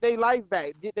to get their life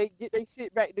back, get their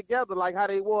shit back together like how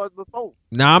they was before.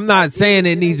 Now, I'm not saying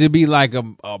it needs to be like a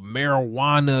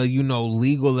marijuana, you know,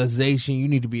 legalization. You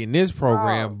need to be in this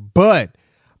program, but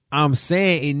I'm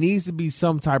saying it needs to be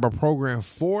some type of program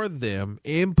for them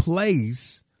in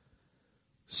place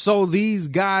so these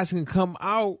guys can come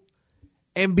out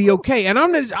and be okay. And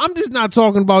I'm just not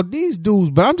talking about these dudes,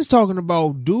 but I'm just talking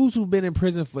about dudes who've been in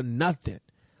prison for nothing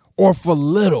or for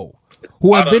little,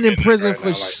 who have been in prison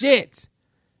for shit.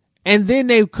 And then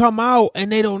they come out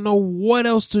and they don't know what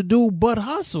else to do but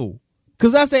hustle.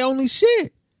 Because that's their only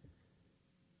shit.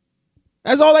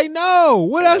 That's all they know.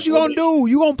 What else you gonna do?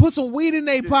 You gonna put some weed in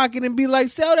their pocket and be like,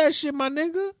 sell that shit, my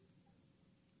nigga?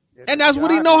 And that's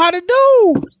what he know how to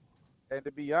do. And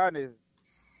to be honest,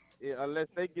 unless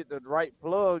they get the right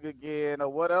plug again or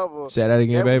whatever. Say that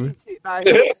again, baby.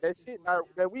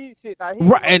 That weed shit not hitting.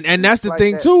 Right, and that's the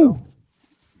thing too.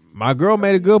 My girl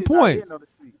made a good point.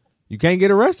 You can't get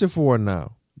arrested for it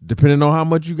now. Depending on how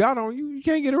much you got on you, you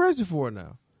can't get arrested for it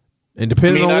now. And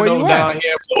depending on where you down at.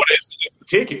 here in Florida, it's just a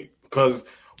ticket because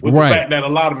with the fact that a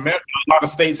lot of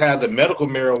states have the medical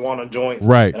marijuana joints,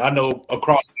 right? And I know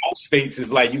across most states,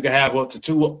 it's like you can have up to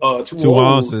two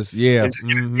ounces. Yeah.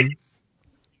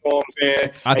 know what I'm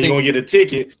saying? And you're going to get a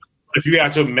ticket. If you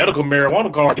got your medical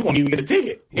marijuana card, you won't even get a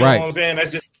ticket. You know what I'm saying?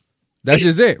 That's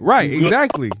just it. Right.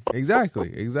 Exactly.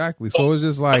 So it's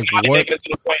just like, what? To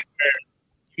the point where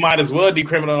you might as well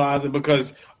decriminalize it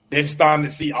because they're starting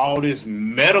to see all this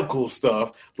medical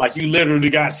stuff. Like you literally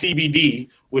got CBD,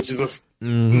 which is a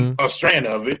strand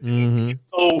of it. Mm-hmm.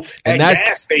 So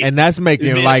that's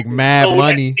making like mad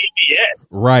money.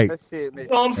 Right. That shit, you know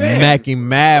what I'm saying? Making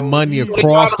mad money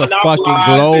across the fucking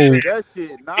globe. That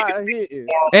shit not hitting.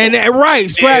 And right,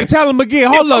 Scrap, tell him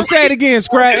again. Hold up, say it again,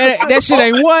 Scrap. That shit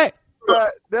ain't what?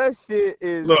 That shit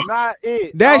is not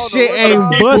it. That shit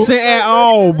ain't busting at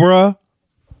all, bruh.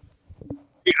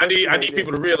 I need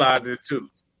people to realize this too.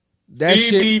 That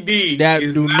CBD shit that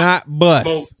do not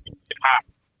bust.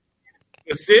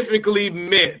 Specifically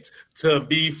meant to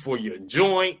be for your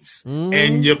joints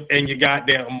and your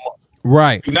goddamn.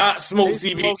 Right. Do not smoke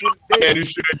CBD.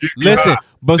 Listen,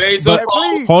 but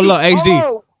hold up,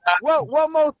 HD.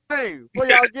 One more thing before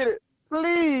y'all get it.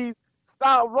 Please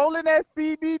stop rolling that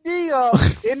CBD up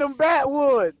in them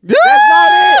backwoods. That's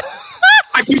not it.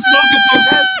 I keep smoking some.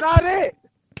 That's not it.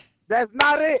 That's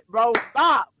not it, bro.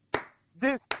 Stop.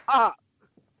 Just stop.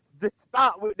 Just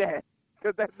stop with that.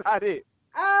 Because that's not it.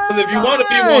 Because if you want to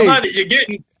be 100, you're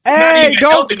getting not even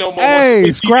healthy no more.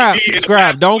 Hey,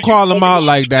 Scrap. Don't call him out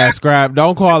like that, Scrap.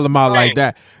 Don't call him out like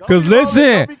that. Because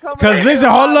listen,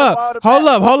 hold up.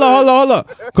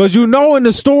 Because you know in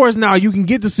the stores now, you can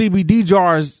get the CBD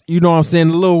jars, you know what I'm saying,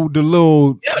 the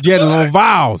little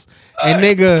vials. And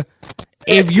nigga,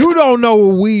 if you don't know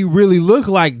what weed really look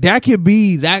like, that could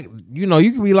be that, you know,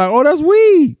 you could be like, oh, that's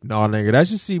weed. No, nigga, that's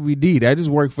just CBD. That just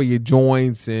work for your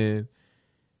joints and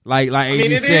like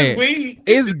AJ said, weed.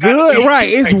 It's good, right?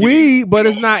 It's weed, but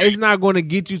it's not going to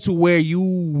get you to where you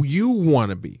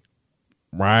want to be,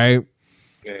 right?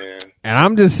 Yeah. And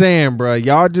I'm just saying, bro,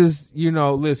 y'all just, you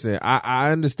know, listen.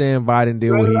 I understand Biden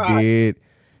did what he did.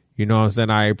 You know what I'm saying?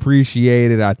 I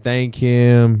appreciate it. I thank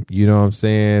him. You know what I'm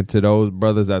saying? To those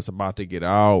brothers that's about to get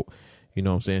out, you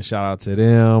know what I'm saying? Shout out to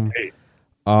them. Hey,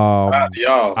 shout out to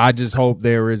y'all. I just hope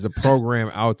there is a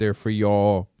program out there for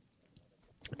y'all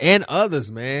and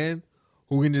others, man,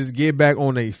 who can just get back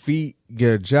on their feet,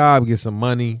 get a job, get some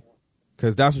money,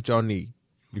 because that's what y'all need.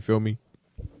 You feel me?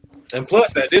 And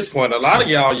plus, at this point, a lot of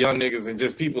y'all young niggas and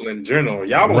just people in general,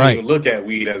 y'all don't even look at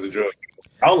weed as a drug.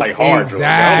 Y'all like hard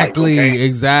drugs.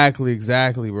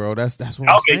 Exactly, bro. That's what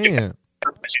I'm saying. That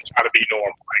shit try to be normal.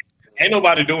 Like, ain't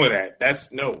nobody doing that. That's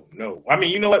no. I mean,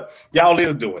 you know what? Y'all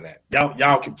is doing that.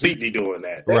 Y'all completely doing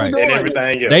that. Right. And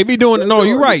everything else. They be doing it. No,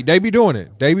 you're right. They be doing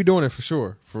it. They be doing it for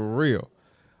sure. For real.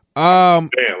 I'm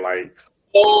saying, like,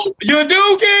 oh, you're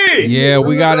Dookie. Yeah,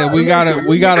 we gotta.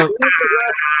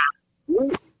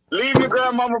 Leave your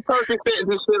grandmama Percocets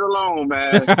and shit alone,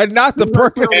 man. Not the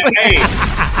Percocets. Hey,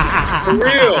 for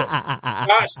real.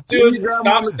 Stop stealing.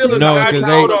 No,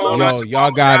 because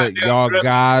y'all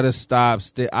gotta stop.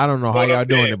 I don't know how y'all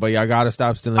doing it, but y'all gotta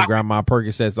stop stealing Grandma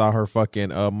Percocets out her fucking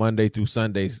Monday through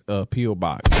Sunday peel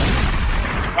box.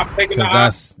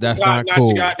 Because that's not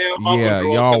cool. Yeah,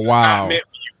 y'all wild.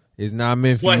 It's not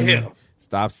meant for you.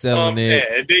 Stop selling it.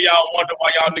 And then y'all wonder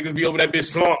why y'all niggas be over that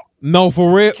bitch slump. No,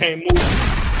 for real. Can't move.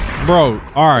 Bro,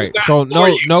 all right. So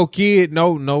no kid,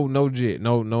 no jit,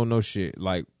 no shit.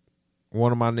 Like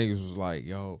one of my niggas was like,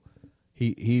 yo,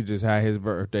 he just had his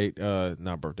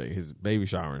his baby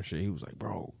shower and shit. He was like,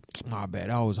 bro, my bad,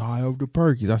 I was high over the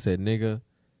perkies. I said, nigga,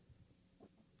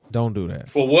 don't do that.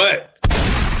 For what?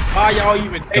 Why y'all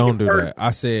even don't do that?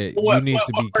 I said you need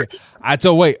to be. I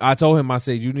told him. I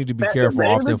said you need to be careful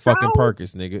off them fucking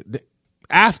Perkins, nigga.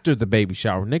 After the baby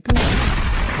shower, nigga.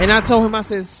 And I told him, I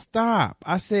said, stop.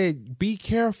 I said, be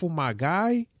careful, my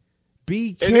guy.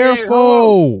 Be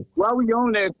careful. While we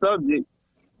on that subject,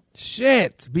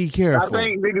 shit, be careful. I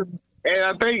think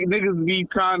niggas be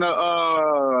trying to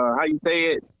how you say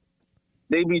it?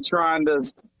 They be trying to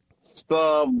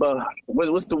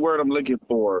what's the word I'm looking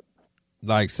for?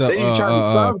 Like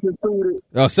substitute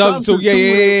it. Substitute.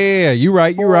 Yeah. You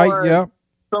right. Yeah.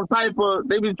 Some type of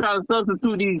they be trying to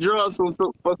substitute these drugs for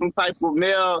some type of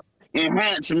male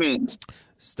enhancements.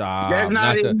 Stop. That's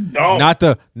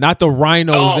not the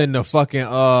rhinos in the fucking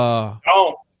not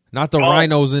the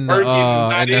rhinos in the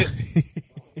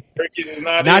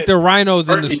not the rhinos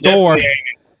in the store.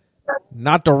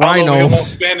 Not the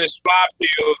rhinos. Spanish fly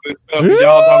pills and stuff.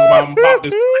 Y'all talking about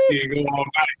this and go all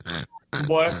night.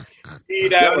 Boy,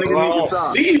 leave that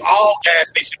alone. Leave all gas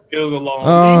station pills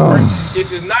alone.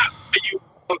 If it's not for you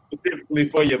specifically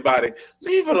for your body,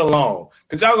 leave it alone.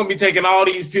 Because y'all gonna be taking all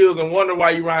these pills and wonder why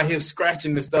you around here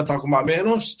scratching and stuff talking about, man,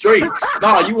 I'm straight.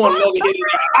 No, you want another hit of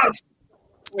that ice.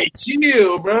 Hey,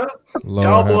 chill, bro. Lord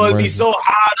Y'all have boys mercy. be so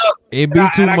high up. It be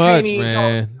too much,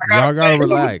 man. Y'all gotta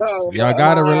relax. Y'all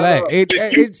gotta relax.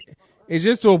 It's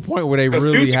just to a point where they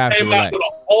really have to relax. With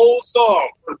a whole song,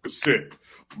 Percocet,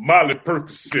 Molly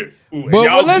Percocet.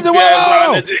 But listen,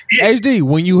 wait. HD,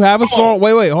 when you have a song,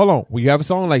 wait, hold on. When you have a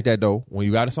song like that, though,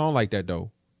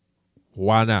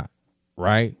 why not?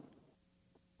 Right?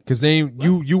 Because then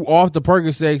you off the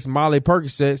Percocets, Molly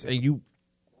Percocets, and you.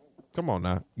 Come on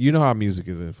now. You know how music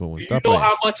is influenced. You know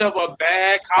how much of a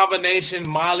bad combination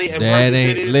Molly and that Percocet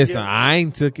ain't, is? listen, I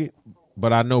ain't took it,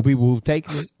 but I know people who've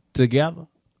taken it together.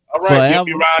 All right, you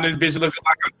be around this bitch looking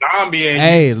like a zombie. And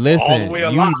hey, all the listen, way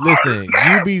alive.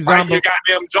 you be zombie. Your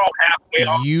goddamn jaw halfway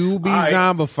off. You be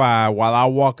zombified while I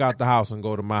walk out the house and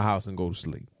go to my house and go to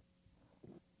sleep.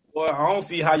 Well, I don't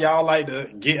see how y'all like to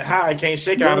get high and can't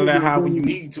shake out of that high when you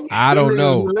need to. I don't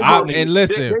know. And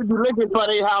listen, they be looking for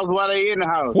their house while they in the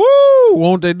house. Woo!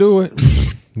 Won't they do it?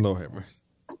 Lord have mercy.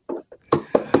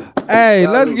 Hey,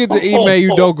 let's get to Ime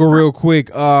Udoka real quick.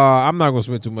 I'm not gonna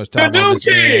spend too much time on this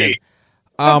man.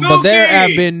 But there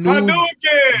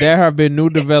have been new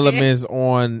developments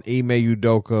on Ime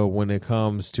Udoka when it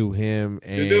comes to him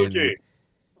and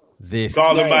this.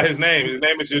 Call him by his name. His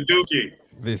name is Yaduki.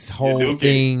 This whole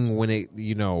thing when it,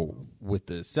 with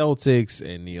the Celtics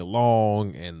and Nia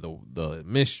Long and the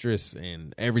mistress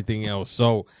and everything else.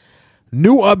 So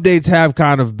new updates have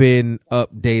kind of been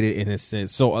updated in a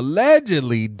sense. So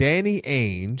allegedly, Danny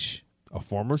Ainge, a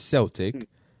former Celtic,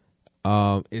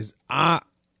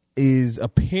 is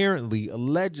apparently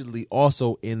allegedly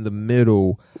also in the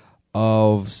middle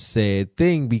of said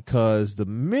thing because the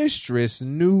mistress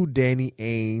knew Danny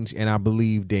Ainge, and I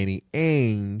believe Danny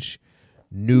Ainge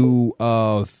knew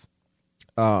of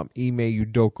Ime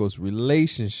Udoka's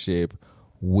relationship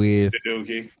with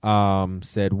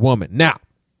said woman. Now,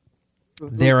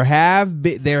 there has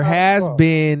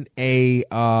been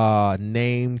a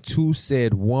name to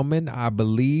said woman. I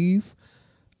believe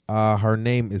her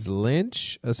name is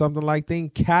Lynch or something like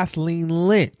that. Kathleen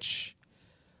Lynch.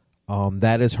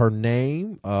 That is her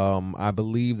name. I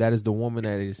believe that is the woman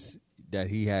that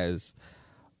he has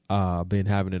been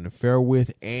having an affair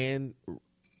with, and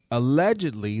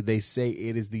allegedly they say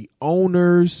it is the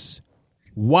owner's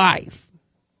wife.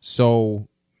 So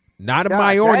not a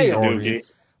minority owner,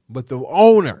 but the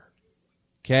owner.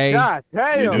 Okay,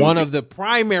 one of the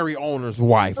primary owner's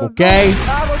wife. Okay,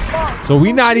 so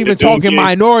we're not even talking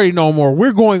minority no more.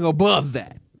 We're going above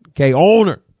that. Okay,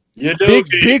 owner,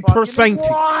 big percentage.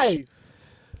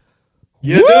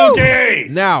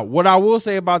 Now, what I will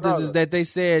say about this is that they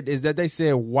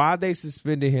said why they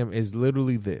suspended him is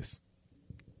literally this: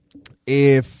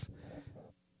 if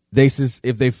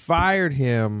they fired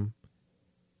him,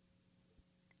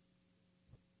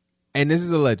 and this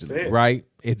is allegedly right,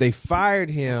 if they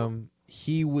fired him,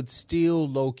 he would still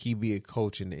low key be a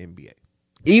coach in the NBA,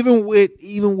 even with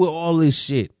all this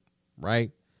shit, right?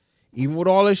 Even with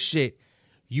all this shit.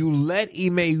 You let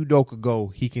Ime Udoka go,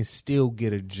 he can still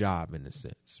get a job in a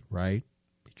sense, right?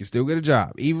 He can still get a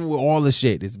job, even with all the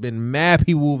shit. It's been mad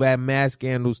people who've had mad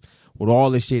scandals with all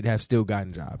this shit have still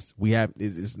gotten jobs.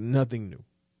 It's nothing new,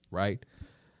 right?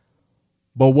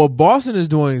 But what Boston is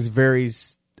doing is very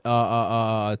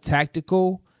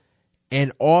tactical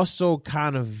and also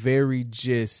kind of very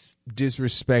just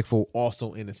disrespectful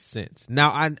also in a sense. Now,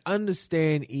 I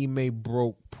understand Ime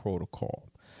broke protocol.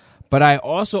 But I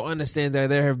also understand that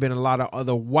there have been a lot of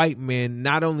other white men,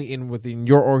 not only within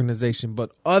your organization,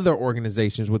 but other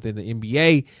organizations within the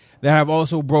NBA that have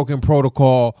also broken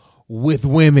protocol with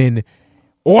women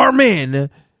or men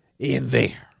in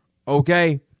there.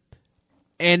 Okay?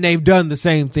 And they've done the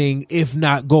same thing, if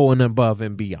not going above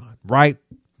and beyond, right?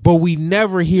 But we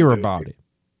never hear about it.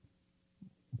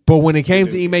 But when it came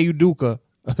to Ime Udoka,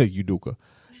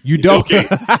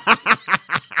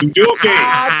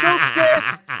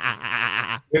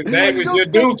 His name is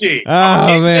Yaduki.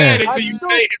 Oh, man. You say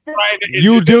it right.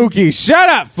 Udoka. Shut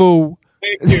up, fool.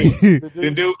 Thank you.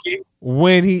 Yaduki.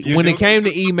 When it came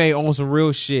to Ime on some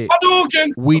real shit,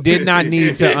 we did not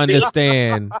need to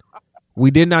understand. We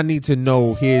did not need to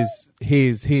know his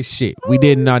shit. We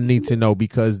did not need to know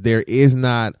because there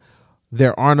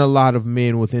aren't a lot of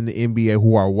men within the NBA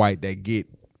who are white that get,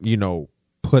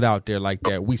 put out there like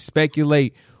that. We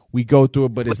speculate. We go through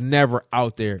it, but it's never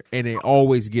out there, and it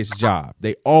always gets jobs.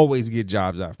 They always get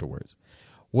jobs afterwards.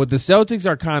 What the Celtics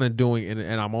are kind of doing,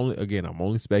 and I'm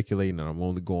only speculating, and I'm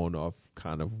only going off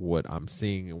kind of what I'm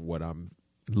seeing and what I'm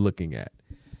looking at.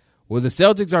 What the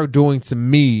Celtics are doing to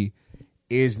me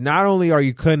is not only are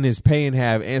you cutting his pay in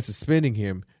half and suspending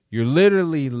him, you're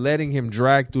literally letting him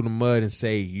drag through the mud and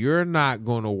say, you're not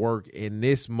going to work in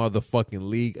this motherfucking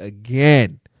league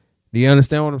again. Do you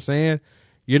understand what I'm saying?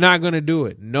 You're not going to do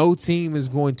it. No team is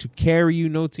going to carry you.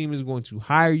 No team is going to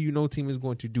hire you. No team is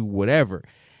going to do whatever.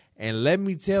 And let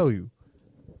me tell you,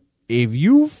 if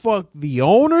you fuck the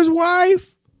owner's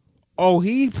wife, oh,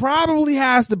 he probably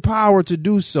has the power to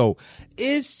do so,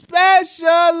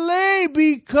 especially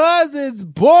because it's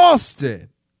Boston.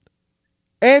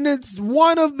 And it's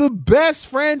one of the best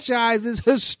franchises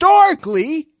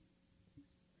historically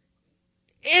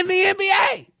in the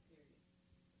NBA.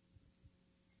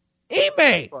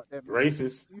 Ime.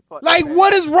 Racist. Like,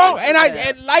 what is wrong? And I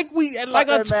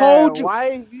told you,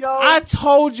 I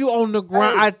told you on the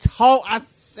ground. I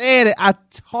said it. I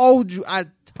told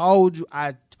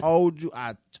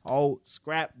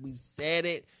Scrap. We said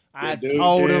it. I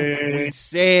told him. We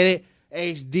said it.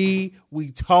 HD.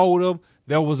 We told him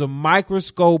there was a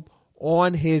microscope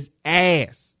on his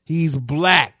ass. He's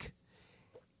black.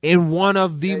 In one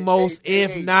of the most,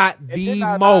 if not the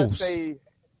most.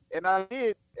 And I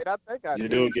think I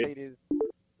did say this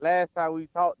last time we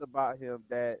talked about him,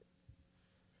 that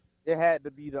it had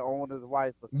to be the owner's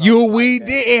wife. We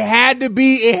did. It had to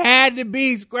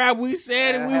be, Scrap. We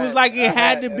said it. We was like, it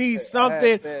had to be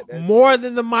something more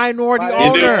than the minority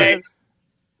owner.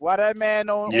 Why that man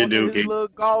on his little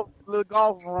golf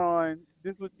run?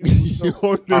 This what you do.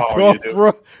 On the golf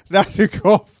run, not the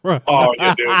golf run. Oh,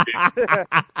 you do.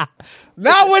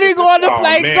 Now when he going to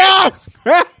play golf,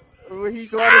 Scrap. When he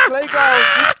going to play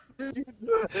golf.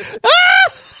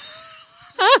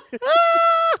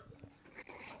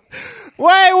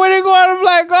 Wait, when he going to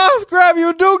play golf, Scrap,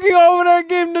 you dookie over there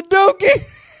giving the dookie.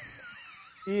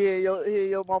 Yeah,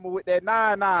 your mama with that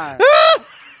 9-9.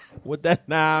 With that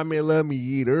 9, man, let me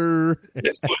eat her.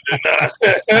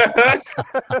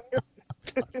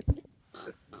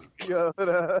 You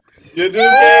do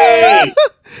Y'all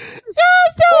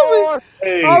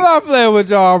stupid. I'm not playing with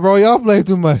y'all, bro. Y'all play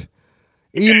too much.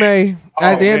 Ime,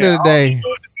 at the end of the day,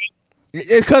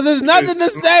 it's because there's nothing to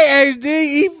say, HD.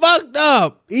 He fucked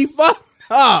up.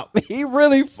 He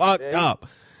really fucked up.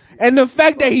 And the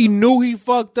fact that he knew he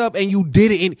fucked up and you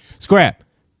did it in Scrap.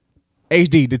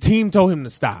 HD, the team told him to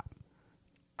stop.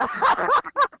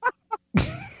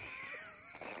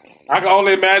 I can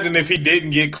only imagine if he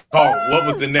didn't get caught, what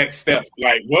was the next step?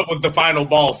 Like, what was the final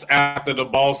boss after the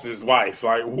boss's wife?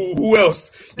 Like, who else?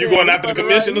 You going after the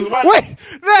commissioner's wife? Wait,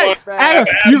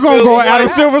 you gonna go Adam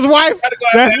Silver's wife?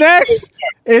 That's next?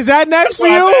 Is that next for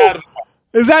you?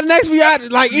 Is that next for you?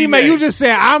 Like, Ime, you just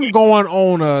said, I'm going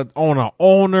on a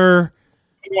owner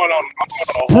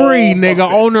spree,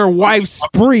 nigga. Owner wife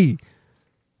spree.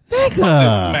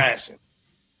 Nigga. Smashing.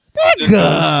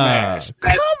 Nigga.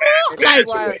 Come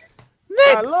on.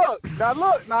 Now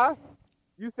look.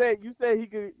 You said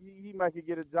he might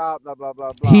get a job, blah blah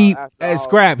blah blah.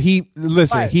 Scrap. He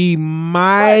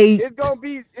might. It's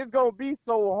gonna be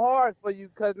so hard for you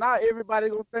because not everybody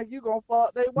gonna think you gonna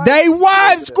fuck their wife. They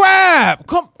wife, Scrap.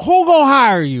 Come, who gonna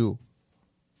hire you?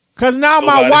 Because now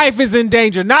my wife is in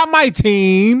danger, not my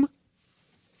team.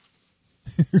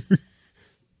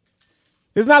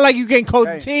 It's not like you can coach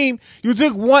a team. You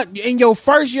took one in your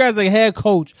first year as a head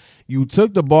coach. You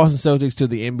took the Boston Celtics to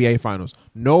the NBA Finals.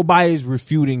 Nobody's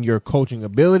refuting your coaching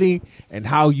ability and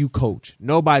how you coach.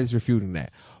 Nobody's refuting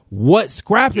that. What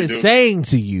Scrap is saying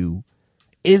to you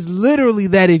is literally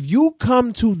that if you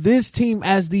come to this team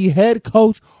as the head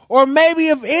coach, or maybe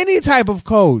of any type of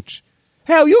coach,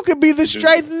 hell, you could be the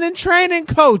strength and training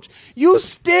coach. You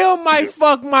still might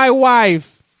fuck my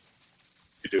wife.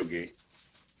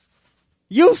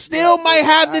 You still might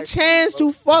have the chance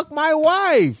to fuck my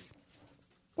wife.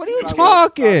 What are you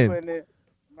talking?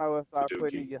 Might well start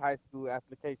putting in your high school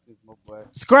applications, my boy.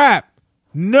 Scrap.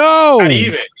 No. Not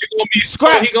even.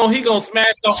 Scrap. He gonna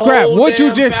smash the Scrap. whole What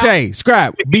you just say?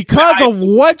 Scrap. Because of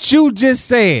what you just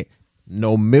said.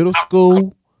 No middle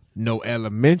school. No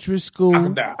elementary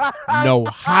school. No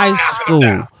high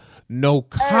school. No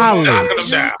college.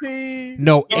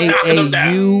 No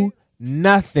AAU.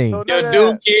 Nothing. Your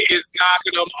Dookie is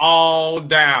knocking them all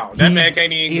down. That man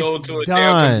can't even go to a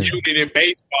damn community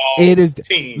baseball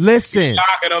team. Listen, he's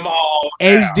knocking them all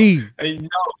down. HD.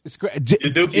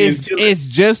 It's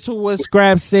just to what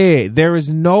Scrap said. There is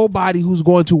nobody who's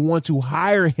going to want to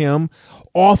hire him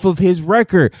off of his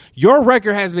record. Your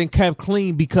record has been kept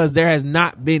clean because there has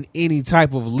not been any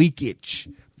type of leakage,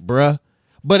 bruh.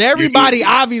 But everybody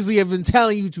obviously have been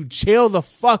telling you to chill the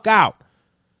fuck out.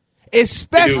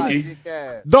 Especially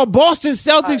the Boston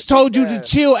Celtics told you to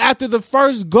chill after the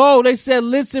first goal. They said,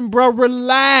 "Listen, bro,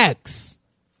 relax."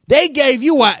 They gave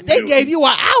you a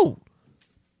out.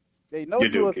 They know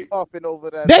you was pumping over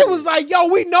that. They was like, "Yo,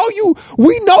 we know you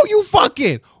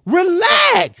fucking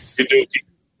relax."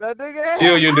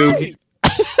 Chill, you Dookie.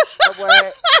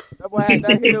 That boy had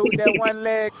that hitter with that one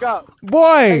leg up.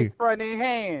 Boy. Front in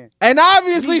hand. And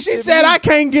obviously she said, I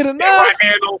can't get enough. Right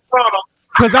hand on frontal.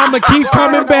 Because I'm going to keep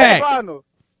coming back.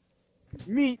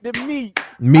 Meat to meat.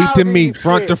 Meat to meat,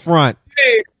 front to front.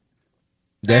 Hey.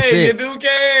 That's hey, it. You do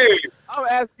game. I'm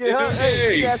asking her.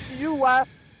 Hey, she asking you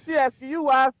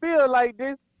why I feel like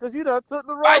this. Because you done took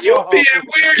the rubber. Why you off. being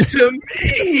weird to me?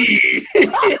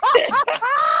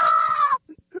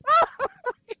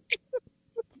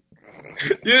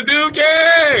 You do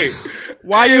game.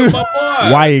 Why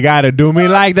you gotta do me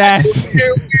like that? Come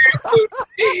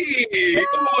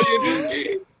on, you do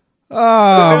game.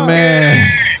 Oh man.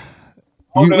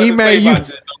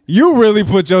 You really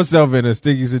put yourself in a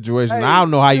sticky situation. Hey, I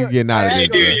don't know how you getting out of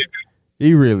this.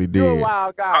 He really did. You're a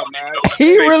wild guy, man.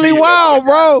 He really wild,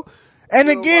 bro. And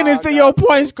again, it's to your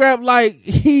point, Scrap. Like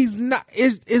he's not.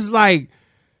 It's like,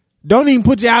 don't even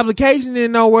put your application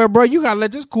in nowhere, bro. You gotta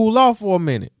let this cool off for a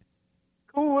minute.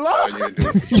 Cool off.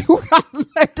 You gotta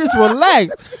let this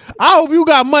relax. I hope you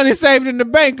got money saved in the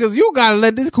bank because you gotta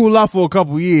let this cool off for a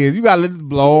couple years. You gotta let this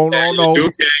blow on. You ain't gonna let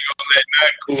nothing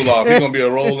cool off. He's gonna be a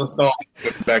Rolling Stone.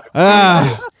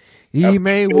 He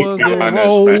was a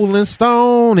Rolling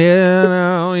Stone,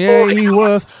 yeah, he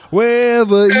was.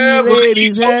 Wherever he laid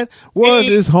his head was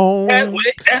his home. And when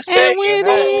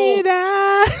he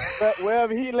died,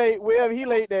 wherever he laid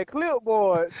that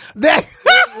clipboard, that's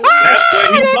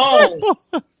where he belongs.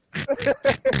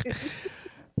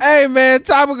 Hey man,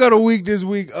 topic of the week this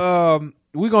week.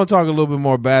 We're gonna talk a little bit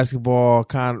more basketball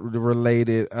kind of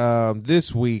related.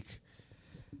 This week.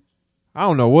 I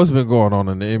don't know what's been going on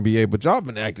in the NBA, but y'all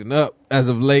been acting up as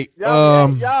of late. Y'all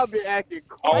been acting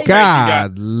crazy.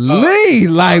 Golly,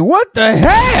 like what the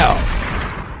hell?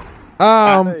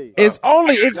 It's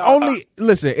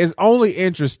only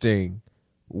interesting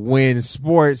when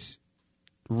sports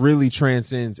really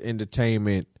transcends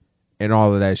entertainment and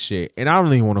all of that shit. And I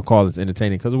don't even want to call this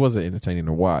entertaining because it wasn't entertaining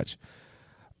to watch.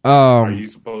 Are you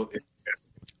supposed to be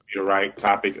the right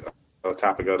topic of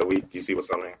the week? You see what's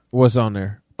on there? What's on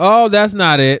there? Oh, that's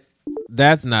not it.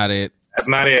 But we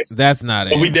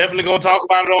definitely gonna talk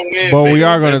about it on Wednesday. But we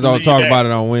are gonna talk about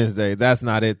it on Wednesday. That's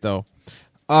not it though.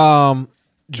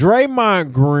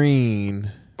 Draymond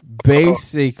Green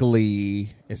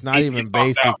basically, it's not even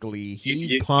basically.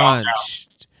 He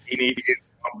punched. He need to get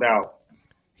stumped out.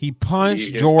 He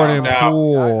punched Jordan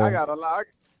Poole.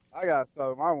 I got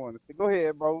something I want to say. Go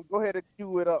ahead, bro. Go ahead and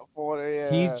cue it up for the.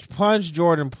 He punched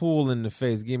Jordan Poole in the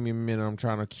face. Give me a minute. I'm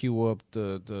trying to cue up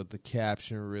the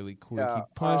caption really quick. Yeah, he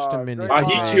punched him in the face.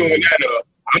 He queuing that up.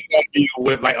 I'm gonna be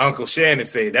with like Uncle Shannon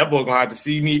said. That boy gonna have to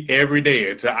see me every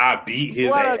day until I beat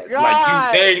his ass.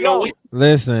 Like there ain't no.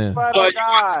 Listen,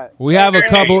 we have a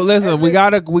couple. Listen, we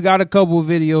got a couple of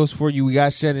videos for you. We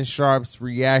got Shannon Sharp's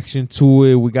reaction to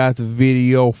it. We got the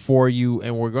video for you,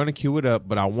 and we're gonna cue it up.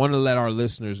 But I want to let our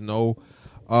listeners know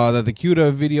that the queued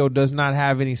up video does not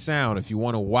have any sound. If you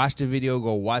want to watch the video,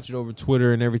 go watch it over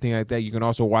Twitter and everything like that. You can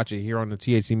also watch it here on the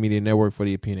THC Media Network for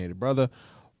the Opinionated Brother.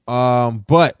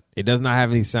 But it does not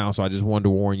have any sound, so I just wanted to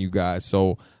warn you guys.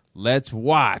 So let's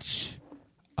watch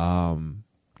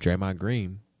Draymond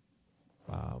Green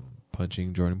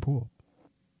punching Jordan Poole.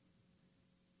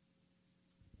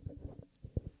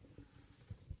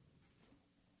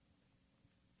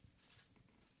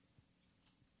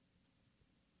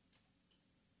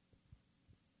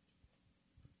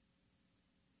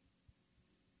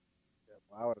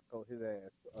 I would have told his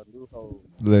ass a new hole.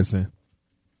 Listen.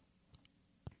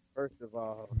 First of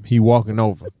all, he walking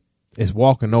over. It's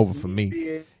walking over for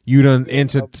me. You done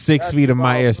entered 6 feet of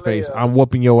my airspace. I'm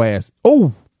whooping your ass.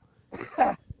 Oh,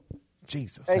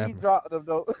 Jesus! Hey, he dropped him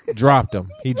though. Dropped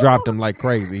him. He dropped him like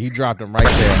crazy. He dropped him right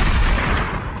there.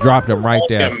 Dropped him right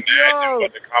there. Imagine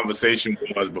what the conversation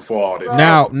was before all this.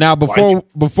 Now,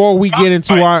 before we get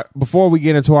into our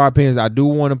opinions, I do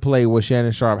want to play what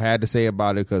Shannon Sharp had to say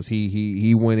about it because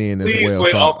he went in as well.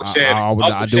 So I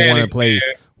do want to play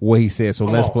what he said. So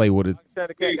let's play with it.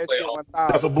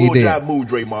 That's a bull jive move,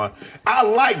 Draymond. I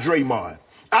like Draymond.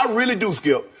 I really do,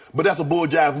 Skip. But that's a bull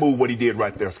jive move what he did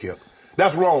right there, Skip.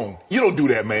 That's wrong. You don't do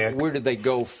that, man. Where did they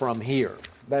go from here?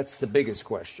 That's the biggest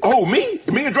question. Oh, me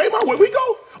and Draymond, where we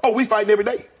go? Oh, we fighting every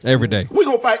day. Every day. We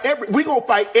gonna fight every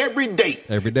day.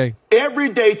 Every day. Every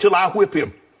day till I whip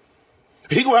him.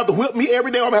 He gonna have to whip me every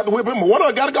day. I'm gonna have to whip him. But one of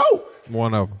us gotta go.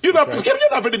 One of them. You're not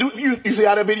finna do. You see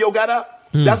how that video got out?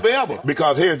 That's forever.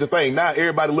 Because here's the thing. Now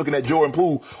everybody looking at Jordan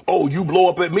Poole. Oh, you blow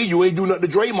up at me. You ain't do nothing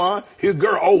to Draymond. His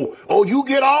girl. Oh, you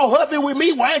get all huffy with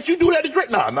me. Why ain't you do that to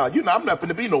Draymond? Nah, I'm not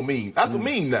finna be no mean. That's a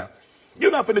mean now.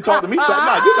 You're not finna talk to me. You're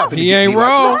not finna. He ain't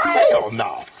wrong. Hell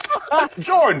no.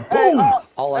 Jordan, boom.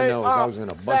 All I know is I was in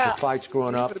a bunch of fights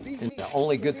growing up, and the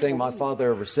only good thing my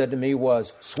father ever said to me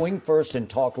was, swing first and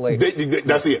talk later.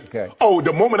 That's it. Okay. Oh,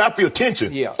 the moment I feel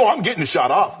tension, I'm getting the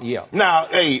shot off. Yeah. Now,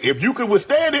 hey, if you can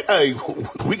withstand it, hey,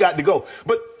 we got to go.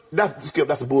 But Skip,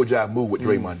 that's a bull jive move what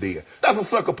Draymond did. That's a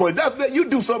sucker punch. You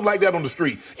do something like that on the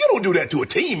street. You don't do that to a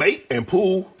teammate. And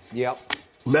Poole,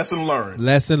 lesson learned.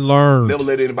 Lesson learned. Never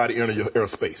let anybody enter your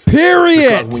airspace. Period.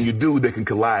 Because when you do, they can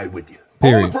collide with you.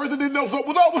 Period. Only person that didn't know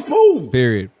something was Poole.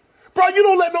 Period. Bro, you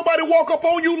don't let nobody walk up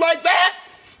on you like that.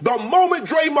 The moment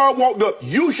Draymond walked up,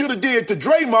 you should have did to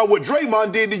Draymond what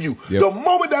Draymond did to you. Yep. The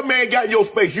moment that man got in your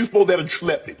space, you supposed to have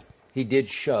slept it. He did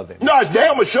shove him. No, it's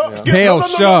damn a shove. Yeah. Hell,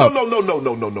 shove.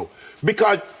 No.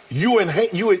 Because you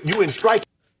in strike.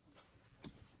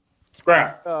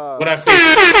 Scrap. What I say.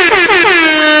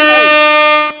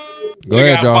 Go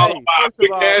ahead, y'all.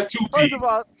 Quick ass two piece. First of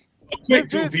all,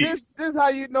 this is how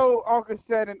you know Uncle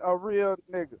Shannon a real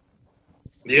nigga.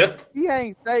 Yeah. He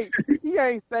ain't say.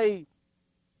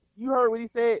 You heard what he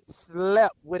said?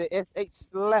 Slept with an SH.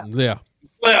 Slept. Yeah.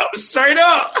 Slept straight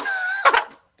up.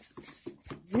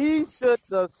 He should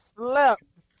have slept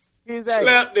his ass.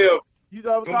 Slept them. You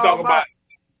know what I'm talking talking about?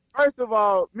 First of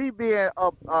all, me being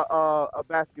a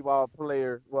basketball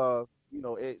player,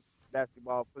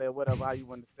 basketball player, whatever how you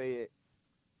want to say it.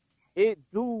 It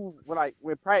do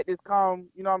when practice come,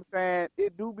 you know what I'm saying?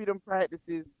 It do be them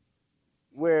practices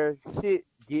where shit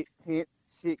get tense,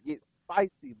 shit get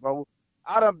spicy, bro.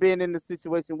 I done been in the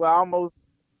situation where almost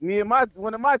me and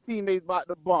one of my teammates about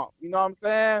to bump, you know what I'm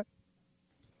saying?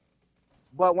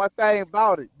 But one thing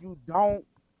about it, you don't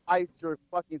fight your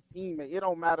fucking teammate. It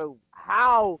don't matter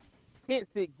how tense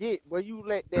it get, where you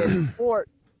let that sport,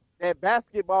 that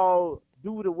basketball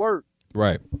do the work.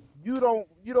 Right. You don't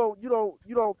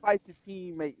fight your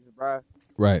teammates, bro.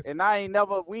 Right. And I ain't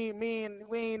never, we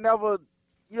ain't never,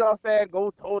 you know what I'm saying,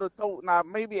 go toe to toe. Now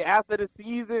maybe after the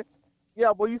season,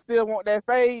 yeah, boy, you still want that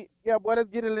fade? Yeah, boy, let's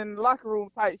get it in the locker room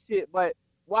type shit. But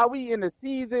while we in the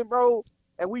season, bro,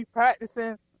 and we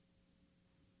practicing,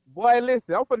 boy,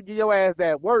 listen, I'm finna give your ass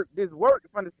that work. This work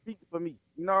is finna speak for me.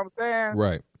 You know what I'm saying?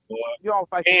 Right. Boy, you don't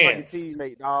fight your fucking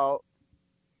teammate, dog.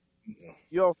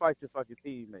 You don't fight your fucking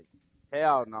teammate.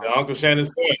 Hell no. To Uncle Shannon's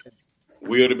point,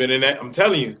 we would have been in that. I'm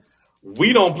telling you,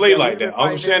 we don't play like that.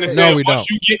 Uncle Shannon said, once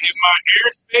you get in my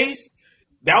airspace,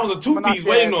 that was a two-piece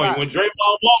waiting on you. When Draymond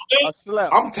walked in,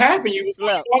 I'm tapping you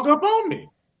before you walk up on me.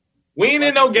 We ain't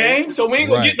in no game, so we ain't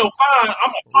going to get no fine.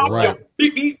 I'm going to pop your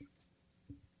beep.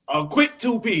 A quick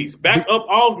two-piece. Back up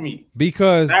off me.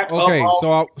 Because, Back okay,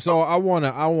 up so I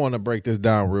wanna break this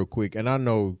down real quick. And I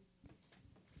know,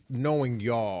 knowing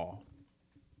y'all,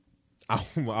 I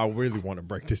really want to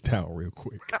break this down real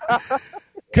quick.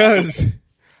 Because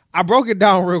I broke it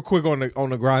down real quick on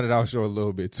the Grind It Out show a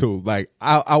little bit too. Like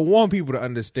I want people to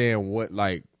understand what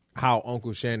how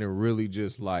Uncle Shannon really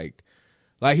just like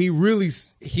he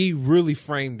really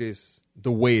framed this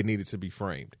the way it needed to be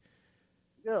framed.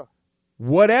 Yeah.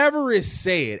 Whatever is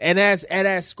said, and as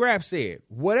Scrap said,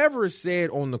 whatever is said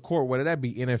on the court, whether that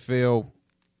be NFL,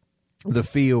 the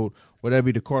field, whether that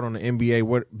be the court on the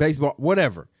NBA, baseball,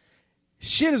 whatever.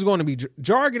 Shit is going to be,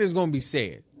 jargon is going to be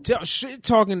said. Shit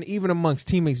talking even amongst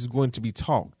teammates is going to be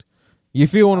talked. You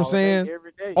feel what I'm saying?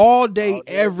 All day,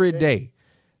 every day.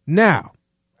 Now,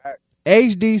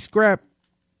 HD Scrap,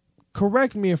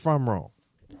 correct me if I'm wrong.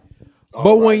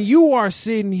 But when you are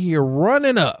sitting here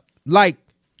running up, like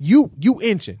you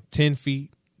inching 10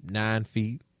 feet, 9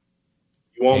 feet.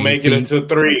 You won't make it into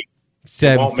 3.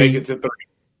 7 You won't feet. make it to 3.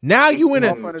 Now you in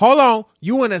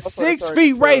a 6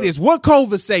 feet radius. What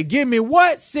Cova say? Give me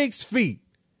what? 6 feet.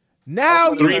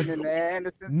 Now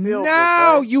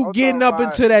you getting up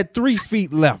into that 3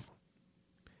 feet level.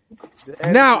 The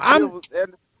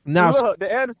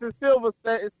Anderson Silva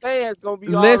stand's gonna be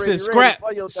listen, Scrap.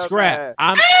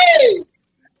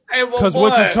 Because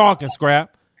what you talking,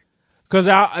 Scrap? Because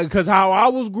how I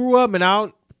was grew up, and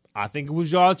I think it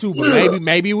was y'all too, but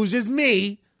maybe it was just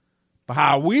me. But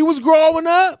how we was growing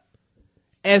up,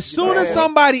 as soon as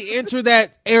somebody entered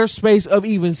that airspace of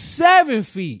even 7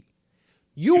 feet,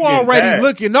 you already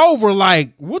looking over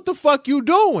like, what the fuck you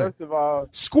doing? First of all,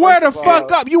 Square the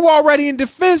fuck up. You already in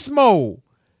defense mode.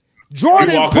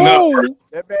 Jordan Poole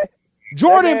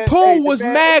was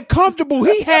mad comfortable.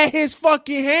 He had his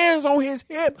fucking hands on his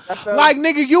hip. Like,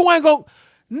 nigga, you ain't gonna...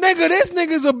 Nigga, this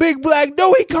nigga's a big black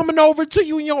dude. He coming over to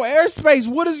you in your airspace.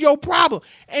 What is your problem?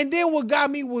 And then what got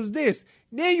me was this.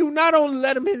 Then you not only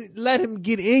let him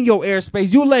get in your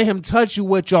airspace, you let him touch you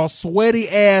with your sweaty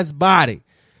ass body.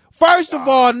 First of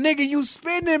all, nigga, you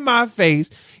spitting in my face.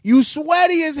 You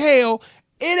sweaty as hell.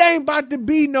 It ain't about to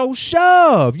be no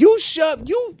shove. You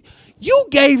You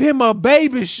gave him a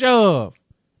baby shove.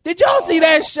 Did y'all see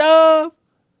that shove?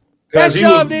 That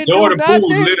shove didn't Jordan do Poole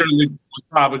nothing. literally was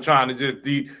probably trying to just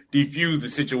defuse the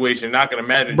situation. Not gonna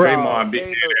imagine Draymond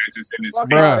being just in this.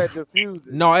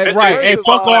 No, right. Hey,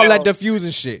 fuck all that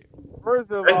diffusing shit.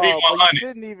 First of Let's be all,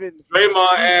 100.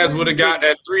 Draymond ass would have got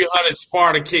that 300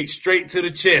 Sparta kick straight to the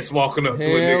chest walking up to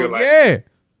a nigga like that.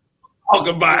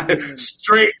 Talking about it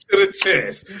straight to the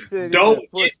chest. Don't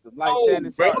get like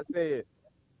Shannon Sharp said.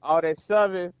 All that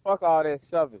shoving, fuck all that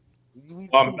shoving. We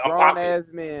two grown ass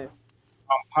men.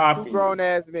 Two grown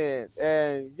ass men.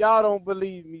 And y'all don't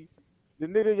believe me. The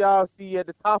nigga y'all see at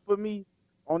the top of me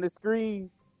on the screen,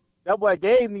 that boy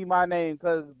gave me my name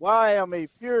because I am a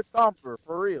pure thumper,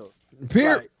 for real.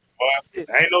 Pure? Like,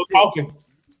 ain't no talking.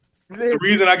 It's the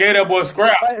reason I gave that boy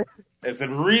Scrap. It's the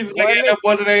reason I gave that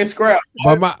boy the name Scrap.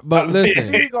 But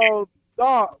listen. He gonna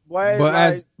stop, boy. But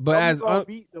like, as gonna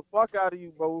beat the fuck out of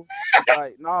you, bro.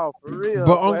 Like, no, for real.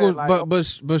 But boy, Uncle,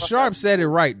 like, but Sharp said it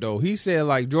right though. He said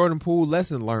like Jordan Poole,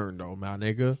 lesson learned though, my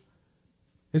nigga.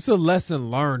 It's a lesson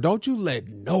learned. Don't you let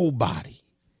nobody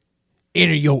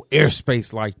enter your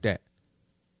airspace like that.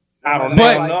 I don't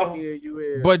know.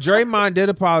 But Draymond did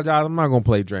apologize. I'm not gonna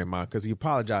play Draymond because he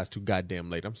apologized too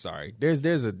goddamn late. I'm sorry. There's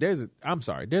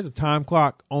a time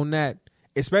clock on that,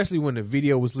 especially when the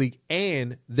video was leaked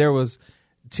and there was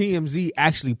TMZ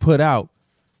actually put out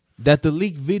that the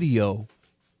leaked video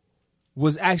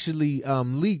was actually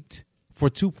leaked for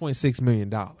 $2.6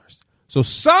 million. So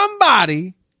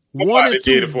somebody wanted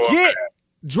to get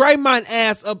Draymond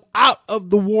ass up out of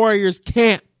the Warriors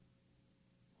camp.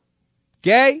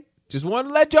 Okay? Just want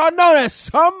to let y'all know that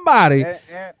somebody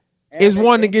is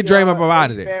wanting to get Draymond up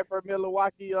out of there. For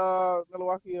Milwaukee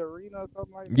Arena or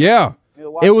something like that. Yeah.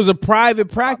 It was a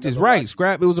private practice, right?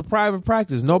 Scrap. It was a private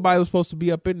practice. Nobody was supposed to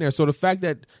be up in there. So the fact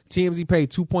that TMZ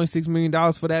paid $2.6 million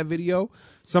for that video,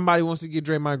 somebody wants to get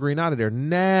Draymond Green out of there.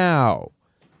 Now,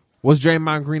 was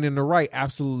Draymond Green in the right?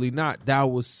 Absolutely not. That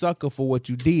was sucker for what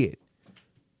you did.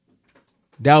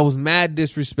 That was mad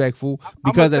disrespectful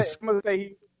because I'm gonna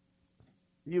say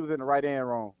he was in the right and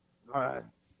wrong.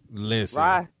 Listen,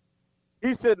 right?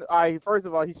 He shouldn't. First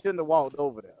of all, he shouldn't have walked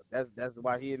over there. That's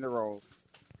why he in the wrong.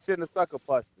 Shouldn't have sucker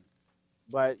punched him.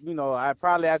 But you know,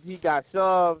 probably after he got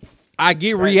shoved. I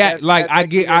get react like I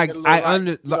get I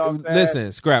under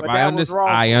listen, Scrap. I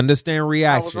understand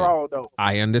reaction.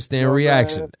 I understand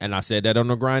reaction, and I said that on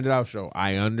the Grinded Out show.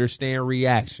 I understand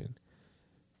reaction.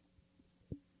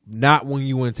 Not when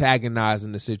you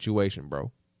antagonizing the situation,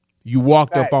 bro. You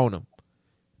walked up on him.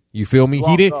 You feel me?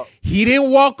 He didn't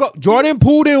walk up. Jordan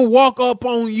Poole didn't walk up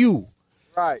on you.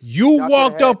 Right. You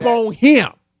walked up on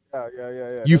him.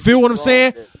 Yeah. You feel what I'm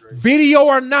saying? Video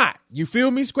or not. You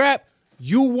feel me, Scrap?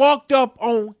 You walked up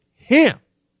on him.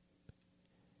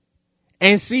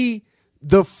 And see,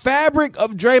 the fabric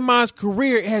of Draymond's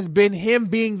career has been him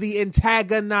being the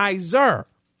antagonizer.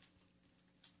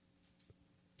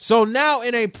 So now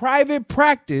in a private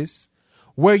practice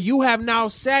where you have now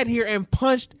sat here and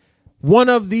punched one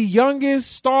of the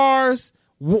youngest stars,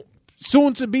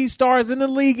 soon to be stars in the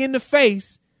league in the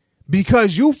face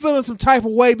because you feeling some type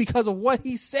of way because of what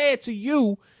he said to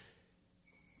you.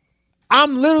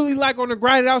 I'm literally like on the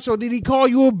Grinded Out show. Did he call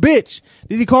you a bitch?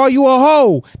 Did he call you a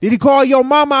hoe? Did he call your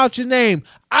mama out your name?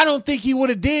 I don't think he would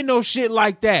have did no shit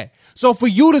like that. So for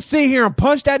you to sit here and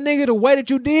punch that nigga the way that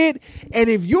you did, and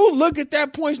if you look at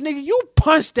that punch, nigga, you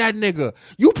punched that nigga.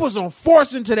 You put some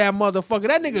force into that motherfucker.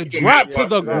 That nigga dropped to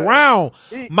the ground.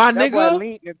 My nigga,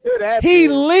 he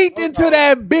leaped into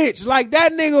that bitch. Like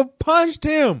that nigga punched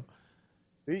him.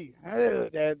 He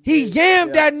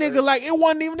yammed that nigga like it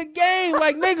wasn't even a game.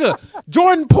 Like, nigga,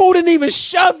 Jordan Poole didn't even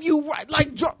shove you right.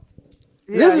 Like,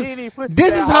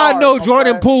 this is how I know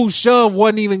Jordan Poole's shove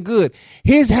wasn't even good.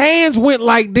 His hands went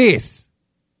like this.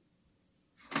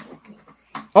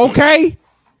 Okay?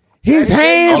 His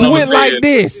hands went like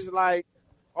this. The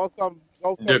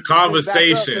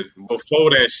conversation before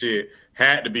that shit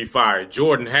had to be fired.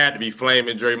 Jordan had to be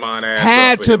flaming Draymond ass.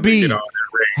 Had to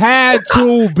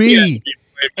be.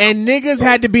 And niggas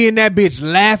had to be in that bitch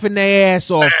laughing their ass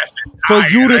off for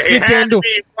you to sit there and do.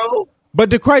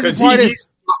 But the crazy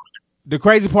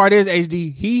part is,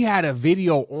 HD, he had a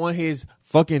video on his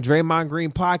fucking Draymond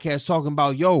Green podcast talking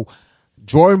about, yo,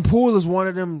 Jordan Poole is one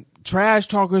of them trash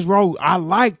talkers, bro. I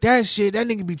like that shit. That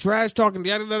nigga be trash talking,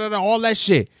 all that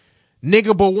shit.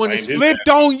 Nigga, but when it's flipped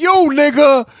on you,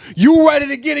 nigga, you ready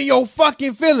to get in your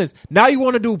fucking feelings. Now you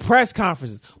want to do press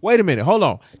conferences. Wait a minute, hold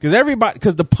on.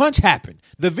 Because the punch happened.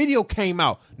 The video came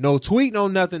out. No tweet, no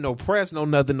nothing, no press, no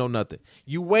nothing.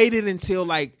 You waited until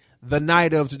like the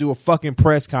night of to do a fucking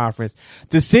press conference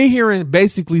to sit here and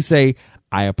basically say,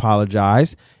 I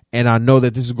apologize. And I know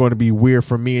that this is going to be weird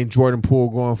for me and Jordan Poole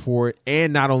going forward,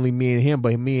 and not only me and him,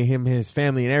 but me and him, his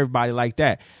family, and everybody like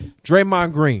that.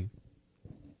 Draymond Green,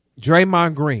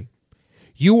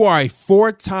 you are a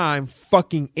 4-time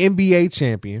fucking NBA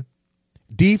champion,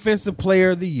 defensive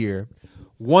player of the year,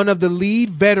 one of the lead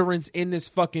veterans in this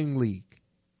fucking league.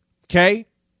 Okay?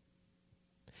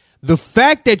 The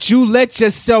fact that you let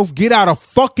yourself get out of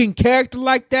fucking character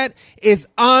like that is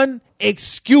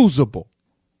unexcusable.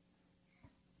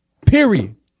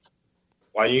 Period.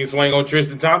 Why you ain't swing on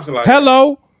Tristan Thompson like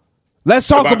Hello? Let's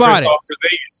talk about it.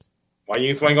 Porzingis? Why you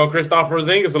ain't swing on Kristaps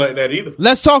Porzingis like that either?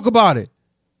 Let's talk about it.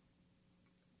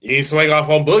 You ain't swing off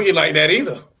on Boogie like that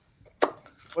either.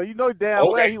 Well, you know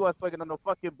damn well he wasn't swinging on no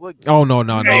fucking Boogie. Oh, no,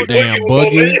 damn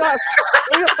Boogie.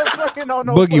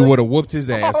 Boogie would have whooped his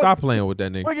ass. Stop playing with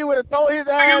that nigga. Boogie would have told his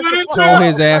ass. Told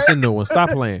his ass a new one. Stop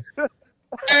playing.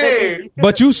 Hey.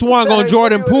 But you swung on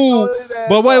Jordan Poole.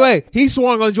 But wait. He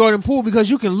swung on Jordan Poole because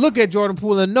you can look at Jordan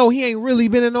Poole and know he ain't really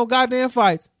been in no goddamn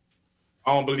fights.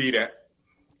 I don't believe that.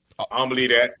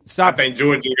 Stop. I think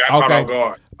Jordan just got caught off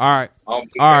guard. All right.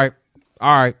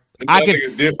 I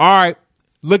can. All right.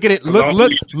 Look at it.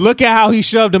 Look at how he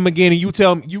shoved him again, and you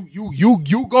tell me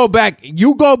you go back.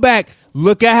 You go back.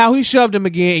 Look at how he shoved him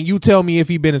again, and you tell me if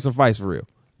he been in some fights for real.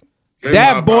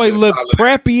 That boy looked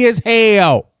preppy as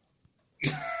hell.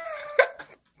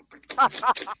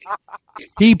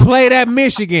 He played at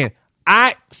Michigan.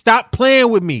 Stop playing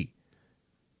with me.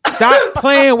 Stop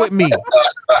playing with me.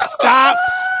 Stop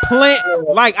playing.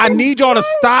 Like, I need y'all to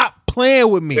stop playing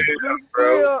with me.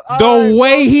 The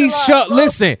way he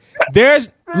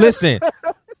listen.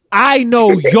 I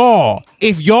know y'all.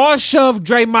 If y'all shove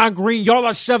Draymond Green, y'all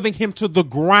are shoving him to the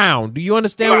ground. Do you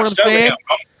understand what I'm saying?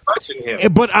 I'm touching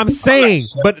him. But I'm saying,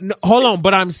 hold on.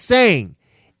 But I'm saying,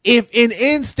 if in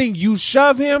instinct you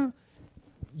shove him,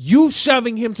 you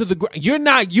shoving him to the ground. You're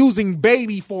not using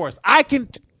baby force. I can.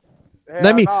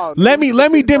 Let me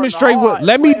demonstrate what.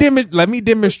 Let me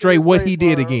demonstrate what he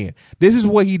did again. This is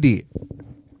what he did.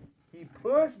 He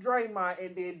pushed Draymond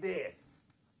and did this.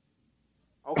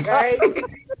 Okay.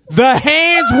 The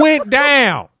hands went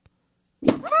down.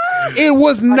 It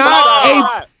was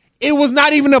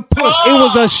not even a push. It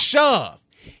was a shove.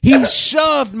 He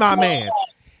shoved my man.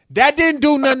 That didn't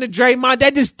do nothing to Draymond.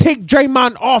 That just ticked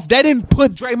Draymond off. That didn't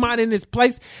put Draymond in his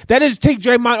place. That just ticked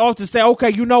Draymond off to say, okay,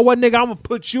 you know what, nigga? I'm going to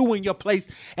put you in your place,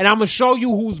 and I'm going to show you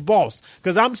who's boss,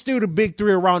 because I'm still the big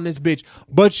three around this bitch.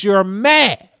 But you're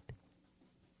mad.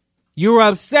 You're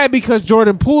upset because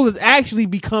Jordan Poole is actually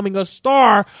becoming a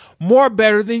star more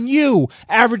better than you,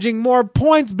 averaging more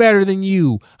points better than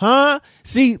you. Huh?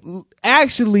 See,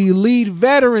 actually, lead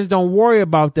veterans don't worry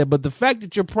about that, but the fact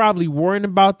that you're probably worrying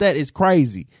about that is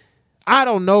crazy. I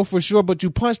don't know for sure, but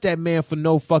you punched that man for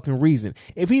no fucking reason.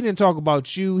 If he didn't talk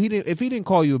about you, if he didn't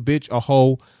call you a bitch, a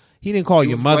hoe, he didn't call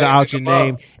your mother out your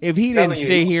name. If he didn't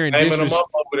sit here and disrespect,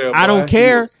 I don't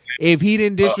care. If he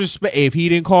didn't disrespect, if he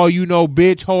didn't call you no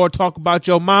bitch, hoe, or talk about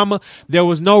your mama, there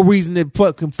was no reason to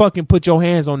fucking put your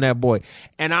hands on that boy.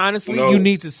 And honestly, you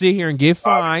need to sit here and get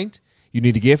fined. You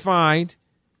need to get fined.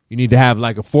 You need to have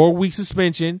like a 4-week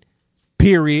suspension.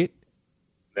 Period.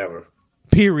 Never.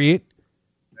 Period.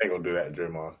 Ain't gonna do that,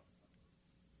 Draymond.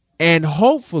 And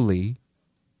hopefully,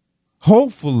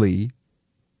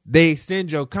 they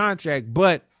extend your contract.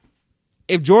 But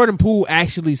if Jordan Poole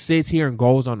actually sits here and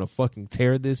goes on a fucking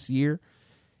tear this year,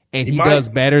 and he does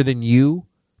better than you,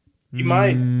 he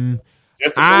might.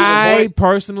 I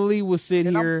personally would sit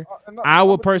here. I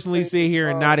would personally sit here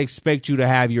and not expect you to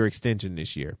have your extension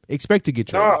this year. Expect to get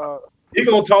traded. He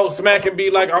gonna talk smack and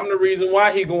be like, "I'm the reason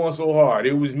why he going so hard.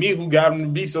 It was me who got him to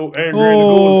be so angry."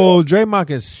 Oh, Draymond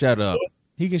can shut up.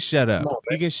 He can shut up.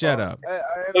 He can shut up.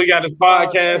 He got his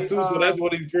podcast too, so that's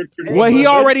what he's pretty. Well, he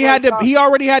already had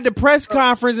the press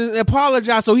conference and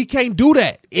apologized, so he can't do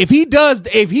that. If he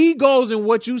goes and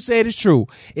what you said is true,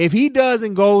 if he does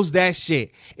and goes that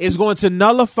shit, it's going to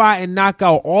nullify and knock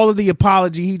out all of the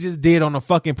apology he just did on a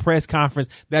fucking press conference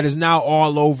that is now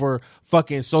all over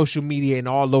fucking social media and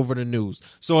all over the news.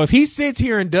 So if he sits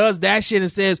here and does that shit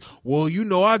and says, well, you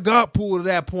know, I got pulled to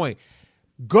that point,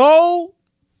 go.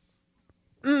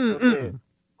 And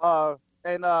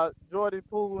Jordan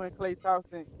Poole and Klay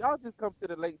Thompson, y'all just come to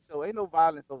the late show. Ain't no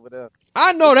violence over there.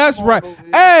 I know that's right.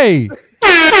 Hey.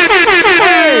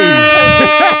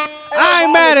 I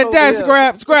ain't mad at that,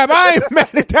 Scrap. I ain't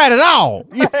mad at that at all.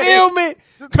 You feel me?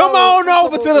 Come on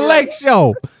over to the lake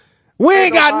show. We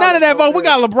ain't got none of that, but we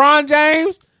got LeBron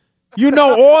James. You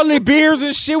know, oily beers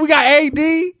and shit. We got AD.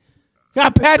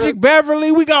 Got Patrick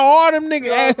Beverly. We got all them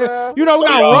niggas. You know, we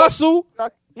got Russell.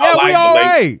 Yeah, we all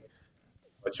right.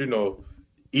 But you know,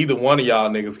 either one of y'all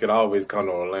niggas can always come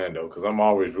to Orlando because I'm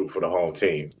always root for the home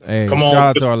team. Hey, come on, shout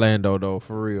out to Orlando though,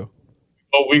 for real.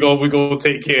 Oh, we gonna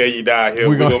take care of you down here.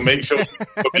 We're gonna make sure.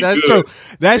 That's good. true.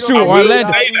 That's true.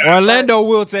 Orlando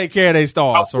will take care of their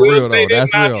stars for real though.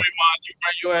 That's real. You bring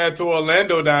your ass to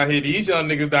Orlando down here. These young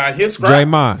niggas down here.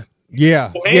 Draymond.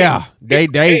 Yeah.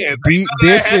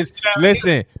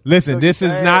 Listen, this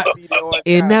is not,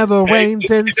 it never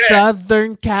rains in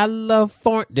Southern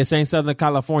California. This ain't Southern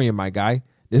California, my guy.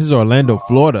 This is Orlando,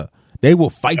 Florida. They will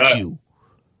fight you.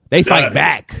 They fight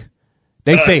back.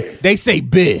 They say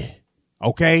bid.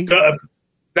 Okay?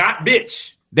 Not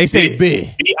bitch. They say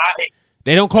bid.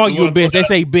 They don't call you a bitch. They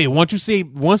say bid.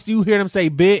 Once you hear them say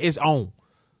bid, it's on.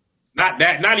 Not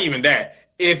that, not even that.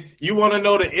 If you want to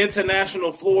know the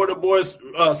international Florida boys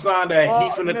sign that he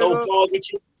finna throw balls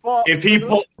with you, if he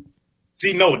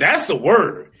see, no, that's the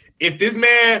word. If this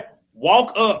man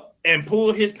walk up and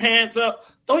pull his pants up,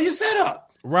 throw your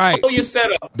setup. Right. Throw your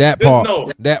setup. That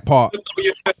part.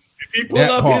 If he pull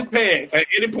up his pants at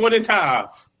any point in time,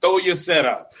 throw your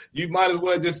setup. You might as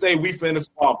well just say we finna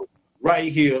squabble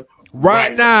right here,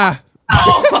 right now.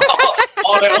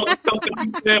 All that other stuff that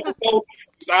you said before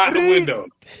is out the window.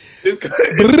 It's gonna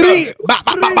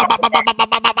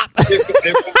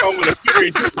come with a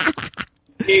period.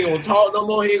 He ain't gonna talk no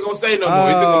more. He ain't gonna say no more.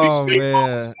 It's gonna be straight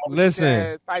man.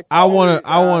 Listen,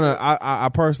 I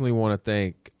personally want to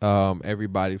thank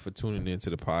everybody for tuning into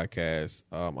the podcast.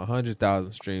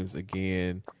 100,000 streams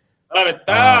again.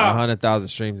 100,000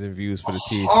 streams and views for the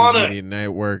THC Media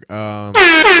Network.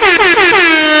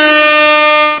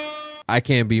 I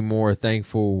can't be more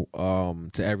thankful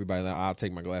to everybody. I'll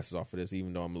take my glasses off for this,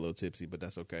 even though I'm a little tipsy, but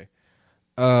that's okay.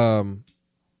 I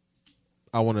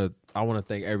want to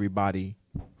thank everybody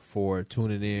for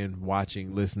tuning in,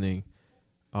 watching, listening,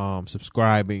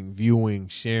 subscribing, viewing,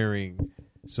 sharing,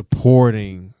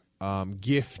 supporting,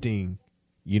 gifting.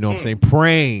 You know what I'm saying?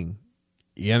 Praying.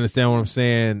 You understand what I'm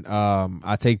saying?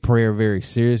 I take prayer very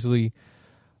seriously.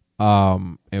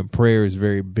 And prayer is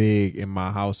very big in my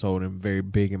household and very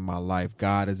big in my life.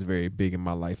 God is very big in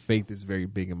my life. Faith is very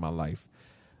big in my life.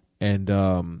 And,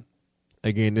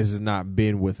 again, this has not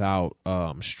been without,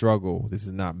 struggle. This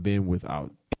has not been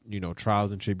without,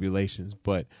 trials and tribulations,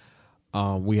 but,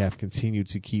 we have continued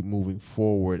to keep moving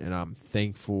forward, and I'm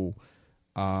thankful,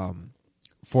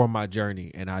 for my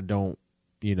journey, and I don't,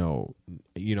 I don't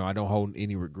hold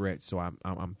any regrets. So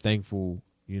I'm thankful.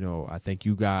 I thank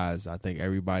you guys. I thank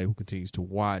everybody who continues to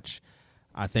watch.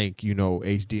 I thank,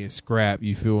 HD and Scrap.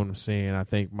 You feel what I'm saying? I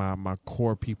thank my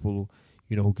core people,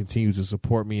 who continue to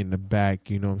support me in the back.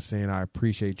 You know what I'm saying? I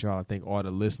appreciate y'all. I thank all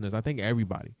the listeners. I thank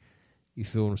everybody. You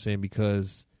feel what I'm saying?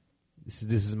 Because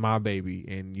this is my baby,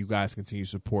 and you guys continue to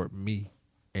support me.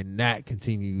 And that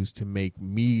continues to make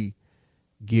me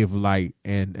give light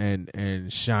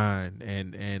and shine,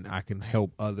 and I can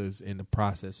help others in the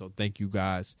process. So thank you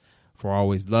guys for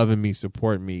always loving me,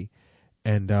 supporting me.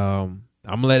 And I'm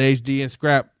gonna let HD and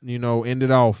Scrap, end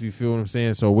it off. You feel what I'm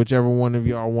saying? So whichever one of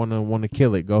y'all wanna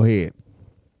kill it, go ahead.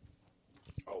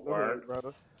 Oh, word,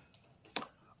 brother.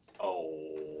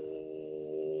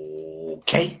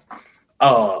 Okay.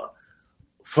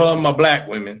 For my black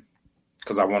women,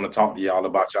 because I want to talk to y'all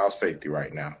about y'all safety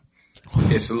right now.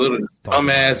 It's a little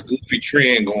dumbass, goofy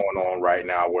trend going on right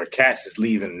now where cats is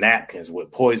leaving napkins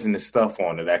with poisonous stuff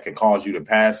on it that can cause you to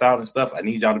pass out and stuff. I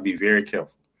need y'all to be very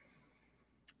careful.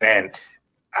 And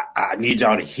I need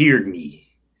y'all to hear me.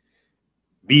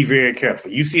 Be very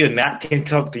careful. You see a napkin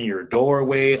tucked in your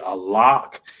doorway, a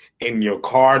lock in your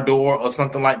car door or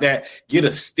something like that, get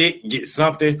a stick, get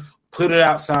something, put it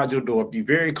outside your door. Be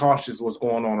very cautious what's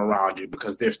going on around you,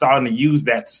 because they're starting to use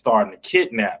that to start to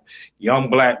kidnap young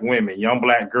black women, young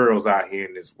black girls out here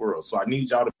in this world. So I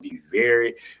need y'all to be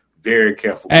very, very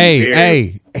careful.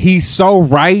 Hey, he's so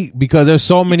right, because there's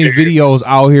so many videos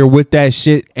out here with that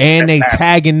shit, and they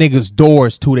tagging niggas'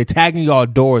 doors too. They tagging y'all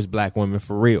doors, black women,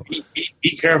 for real.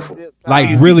 Be careful.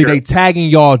 Like, really, they tagging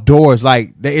y'all doors.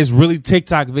 Like, it's really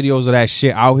TikTok videos of that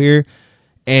shit out here.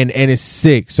 And it's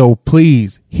sick. So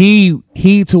please heed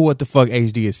to what the fuck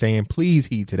HD is saying. Please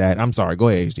heed to that. I'm sorry. Go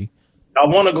ahead, HD. I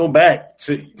want to go back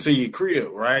to your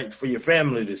crib, right? For your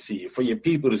family to see, for your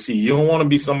people to see. You don't want to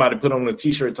be somebody put on a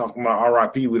T-shirt talking about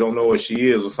R.I.P. We don't know where she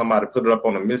is, or somebody put it up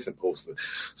on a missing poster.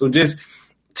 So just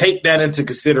take that into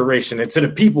consideration. And to the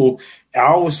people, I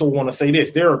also want to say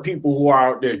this. There are people who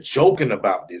are out there joking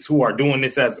about this, who are doing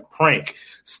this as a prank.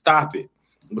 Stop it,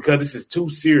 because this is too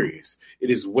serious. It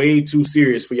is way too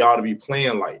serious for y'all to be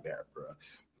playing like that, bro.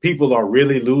 People are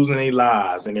really losing their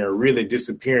lives, and they're really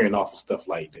disappearing off of stuff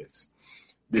like this.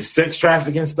 the sex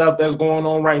trafficking stuff that's going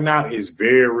on right now is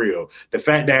very real. The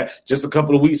fact that just a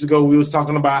couple of weeks ago we was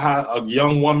talking about how a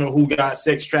young woman who got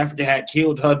sex trafficked had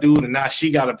killed her dude, and now she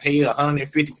got to pay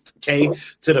 $150K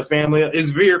to the family is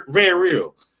very, very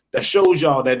real. That shows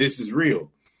y'all that this is real.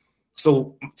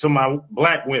 So to my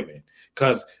black women,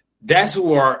 because that's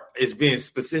who is being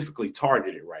specifically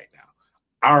targeted right now,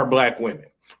 our black women.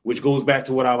 Which goes back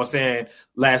to what I was saying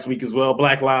last week as well.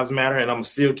 Black Lives Matter, and I'm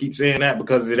still keep saying that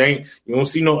because you don't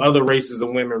see no other races of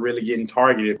women really getting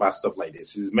targeted by stuff like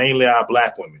this. It's mainly our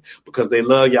black women because they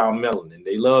love y'all melanin.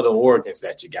 They love the organs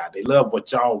that you got. They love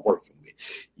what y'all working with.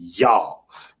 Y'all.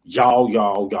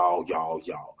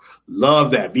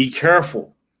 Love that. Be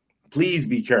careful. Please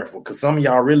be careful because some of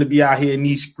y'all really be out here in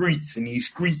these streets, and these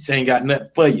streets ain't got nothing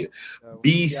for you.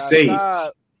 Be safe.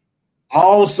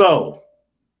 Also,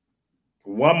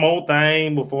 one more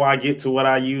thing before I get to what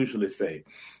I usually say.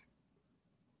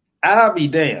 I'll be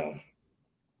damned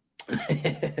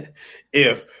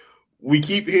if we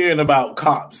keep hearing about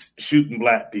cops shooting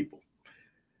black people.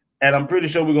 And I'm pretty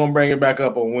sure we're going to bring it back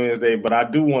up on Wednesday, but I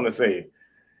do want to say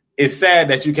it's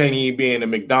sad that you can't even be in the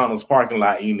McDonald's parking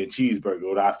lot eating a cheeseburger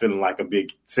without feeling like a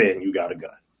big saying you got a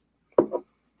gun.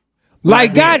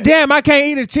 Like, goddamn, I can't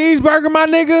eat a cheeseburger, my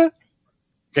nigga?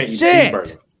 Can't eat a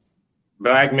cheeseburger.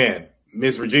 Black men.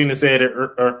 Miss Regina said it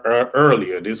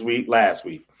earlier this week, last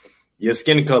week. Your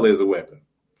skin color is a weapon.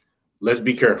 Let's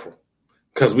be careful.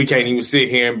 Because we can't even sit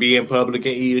here and be in public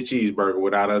and eat a cheeseburger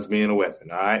without us being a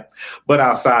weapon, all right? But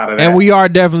outside of that. And we are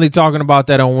definitely talking about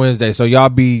that on Wednesday. So y'all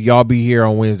be here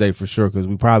on Wednesday for sure, because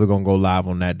we probably going to go live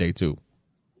on that day too.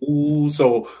 Ooh,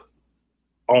 so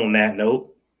on that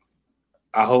note,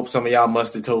 I hope some of y'all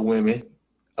mustard-toed women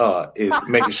is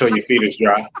making sure your feet is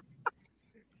dry.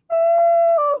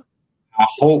 I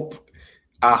hope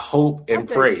and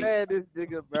pray. This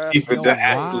nigga, keeping the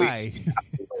athletes.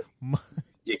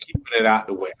 You're keeping it out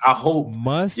the way. I hope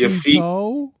your feet.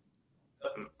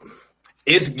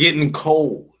 It's getting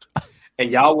cold,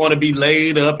 and y'all want to be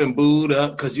laid up and booed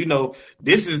up because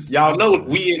this is y'all know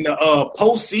we in the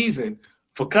postseason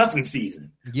for cuffing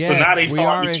season. Yes, so now they we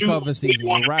are start in to cuffing choose season.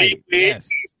 Right? Yes.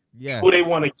 Who they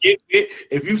want to get with.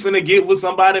 If you finna get with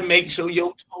somebody, make sure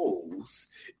your toes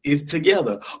is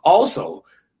together. Also,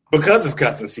 because it's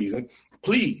cuffing season,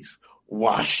 please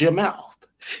wash your mouth.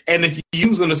 And if you're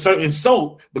using a certain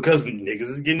soap, because niggas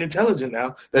is getting intelligent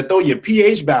now, that throw your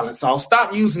pH balance off,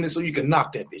 stop using it so you can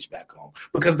knock that bitch back on.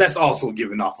 Because that's also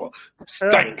giving off a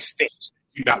stank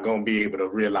you're not going to be able to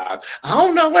realize. I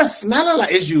don't know what's smelling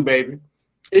like. It's you, baby.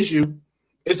 It's you.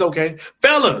 It's okay.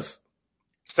 Fellas,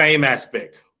 same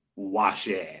aspect. Wash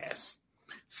your ass.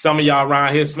 Some of y'all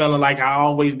around here smelling like I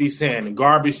always be saying,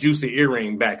 garbage juice and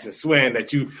earring backs and swearing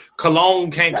that cologne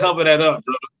can't cover that up,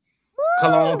 brother.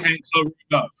 Cologne can't cover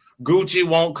it up. Gucci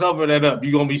won't cover that up.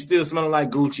 You're going to be still smelling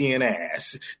like Gucci and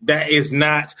ass. That is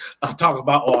not talk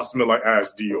about, I smell like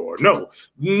ass Dior.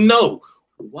 No.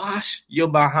 Wash your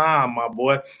behind, my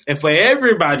boy. And for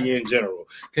everybody in general,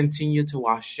 continue to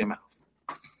wash your mouth.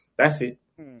 That's it.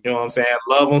 You know what I'm saying?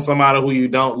 Love on somebody who you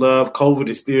don't love. COVID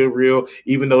is still real.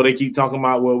 Even though they keep talking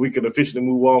about, well, we could officially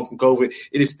move on from COVID,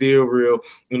 it is still real.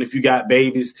 And if you got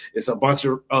babies, it's a bunch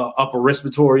of upper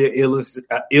respiratory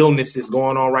illnesses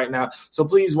going on right now. So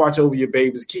please watch over your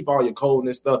babies. Keep all your cold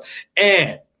and stuff.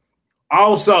 And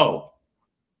also,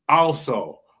 because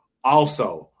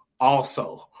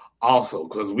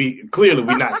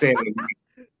we're not saying it.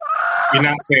 We're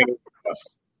not saying it.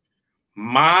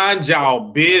 Mind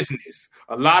y'all business.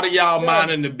 A lot of y'all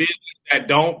minding the business that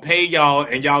don't pay y'all,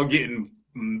 and y'all getting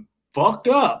fucked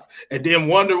up, and then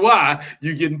wonder why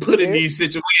you getting put in these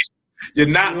situations. You're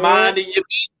not minding your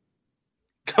business.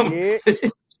 Come on.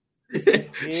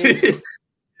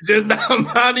 Just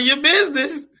not minding your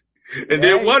business. And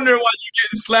then wondering why you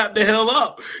getting slapped the hell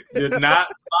up. You're not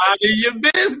minding your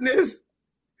business.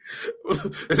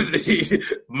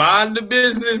 Mind the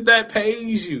business that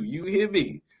pays you. You hear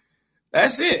me?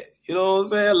 That's it. You know what I'm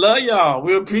saying? Love y'all.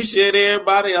 We appreciate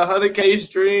everybody. 100K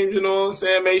streams. You know what I'm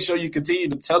saying? Make sure you continue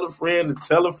to tell a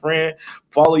friend.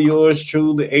 Follow yours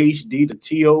truly, HD, the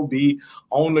TOB,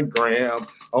 on the gram,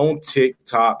 on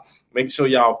TikTok. Make sure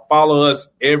y'all follow us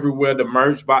everywhere. The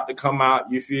merch about to come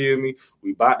out. You feel me?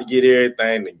 We about to get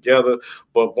everything together.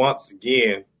 But once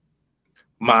again,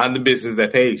 mind the business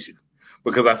that pays you.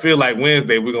 Because I feel like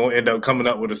Wednesday we're going to end up coming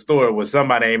up with a story where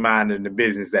somebody ain't minding the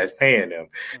business that's paying them.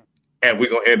 And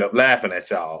we're going to end up laughing at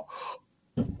y'all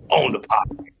on the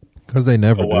podcast. Because they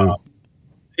never do.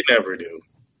 They never do.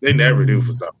 They never do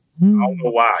for something. I don't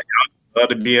know why. Y'all love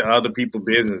to be in other people's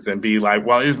business and be like,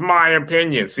 well, it's my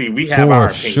opinion. See, we have our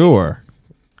opinion. Sure.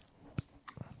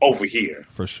 over here.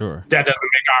 For sure. That doesn't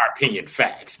make our opinion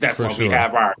facts. That's For why sure. we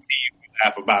have our opinion. We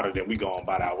laugh about it and we go on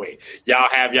about our way. Y'all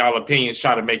have y'all opinions,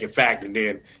 try to make it fact, and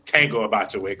then can't go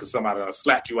about your way because somebody done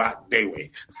slapped you out their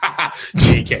way. You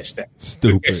didn't catch that.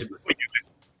 Stupid.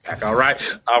 All right.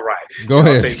 Go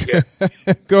ahead.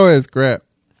 Go ahead, Scrap.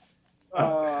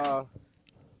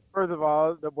 First of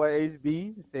all, the boy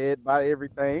HB said about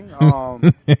everything.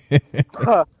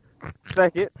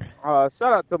 Second, shout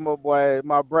out to my boy,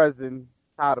 my brother,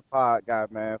 Ty the Pod guy,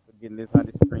 man, for getting this on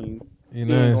the screen. You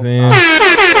know what I'm saying? You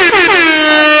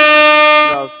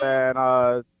know what I'm saying?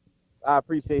 I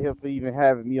appreciate him for even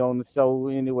having me on the show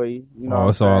anyway. You know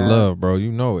It's all love, bro.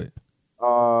 You know it.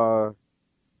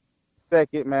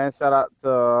 Second, man, shout out to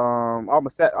all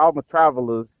my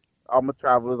travelers. I'm a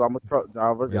truck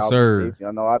driver. Yes, y'all sir. Be safe.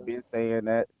 Y'all know I've been saying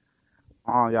that.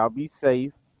 Y'all be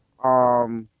safe.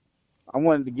 I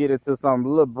wanted to get into something a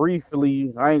little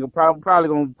briefly. I ain't probably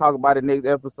gonna talk about it next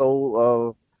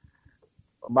episode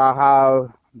about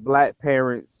how black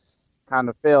parents kind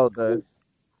of failed us.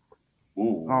 You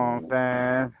know what I'm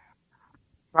saying?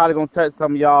 Probably gonna touch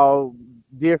some of y'all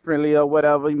differently or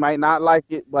whatever. You might not like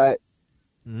it, but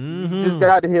you just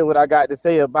got to hear what I got to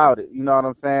say about it. You know what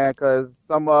I'm saying? Because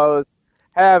some of us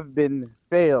have been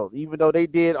failed, even though they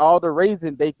did all the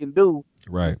raising they can do.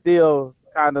 Right. Still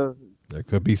kind of. There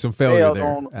could be some failure there.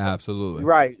 On, Absolutely.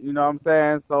 Right. You know what I'm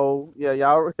saying? So yeah,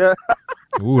 y'all.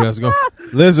 Ooh, that's going.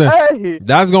 Listen, hey.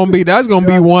 that's gonna be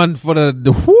one for the.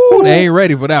 Whoo, they ain't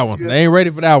ready for that one. They ain't ready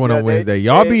for that one on Wednesday.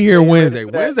 Y'all be here Wednesday.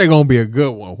 Wednesday gonna be a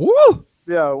good one. Woo.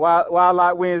 Yeah, Wild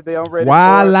Out Wednesday. I'm ready.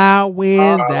 Wild Out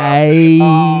Wednesday.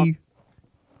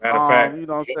 Matter of fact, you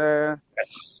know what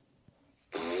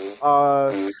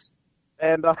I'm saying?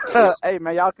 And hey,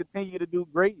 man, y'all continue to do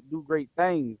great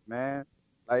things, man.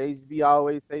 Like HB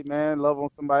always say, man, love on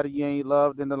somebody you ain't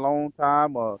loved in a long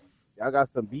time, or y'all got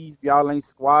some beef y'all ain't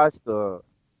squashed, or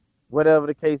whatever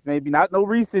the case may be. Not no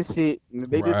recent shit.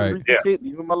 They did some recent shit.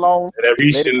 Leave them alone.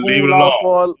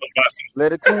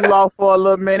 Let it cool off for a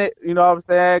little minute. You know what I'm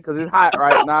saying? Because it's hot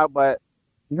right now. But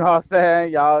you know what I'm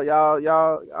saying? Y'all.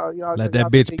 Let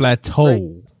that bitch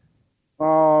plateau.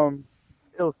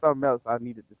 It was something else I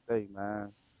needed to say,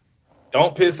 man.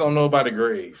 Don't piss on nobody's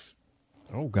graves.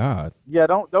 Oh God. Yeah,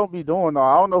 don't be doing that.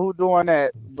 I don't know who doing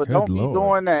that, but Good don't Lord. be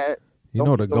doing that. You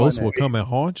know the ghost will come and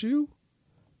haunt you.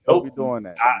 Don't be doing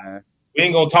that, man. We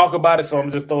ain't gonna talk about it, so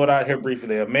I'm just throw it out here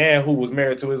briefly. A man who was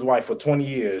married to his wife for 20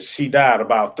 years, she died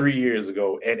about 3 years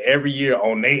ago, and every year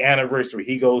on their anniversary,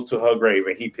 he goes to her grave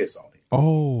and he piss on it.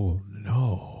 Oh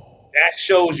no! That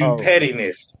shows you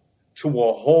pettiness to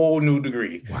a whole new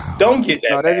degree. Wow. Don't get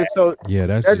that. No,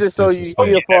 that's just so you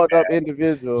he a fucked up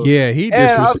individual. Yeah, he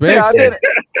disrespectful.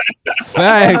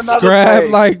 Facts, Scrap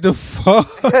like the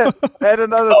fuck. And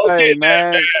another thing,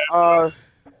 man.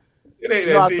 It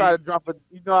ain't I try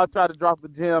to drop a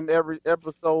gem every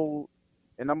episode,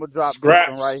 and I'm gonna drop Scraps.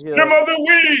 this one right here. Gem of the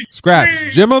week.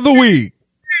 Scraps, gem of the week.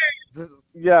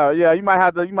 Yeah. You might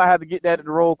have to get that to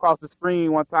roll across the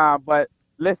screen one time. But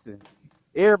listen,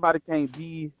 everybody can't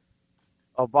be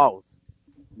a boss.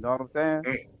 You know what I'm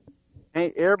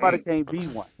saying? Everybody can't be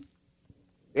one.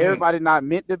 Everybody not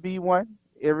meant to be one.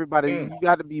 Everybody, you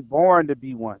got to be born to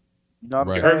be one. You know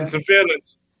what I'm saying?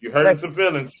 You hurting some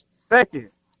feelings. Second,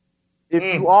 if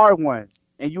you are one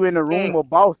and you in a room of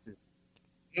bosses,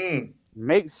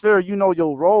 make sure you know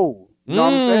your role. You know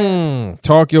what I'm saying?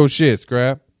 Talk your shit,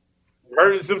 Scrap.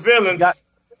 Hurting some feelings.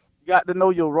 You got to know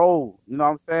your role. You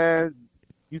know what I'm saying?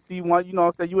 You see one, you know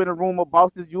what I'm saying? You in a room of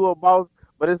bosses, you a boss,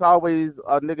 but it's always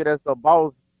a nigga that's a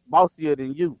bossier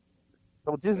than you.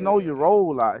 So just know your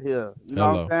role out here. You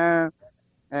know what I'm saying?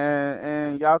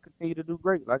 And y'all continue to do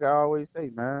great, like I always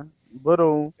say, man. But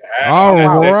all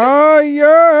right,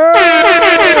 yeah.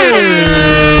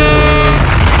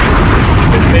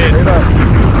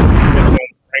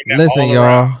 Listen,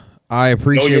 y'all. I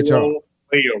appreciate y'all.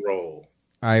 Play your role.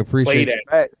 I appreciate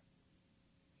that.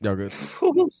 Y'all good.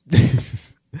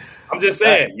 I'm just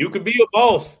saying, you could be a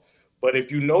boss, but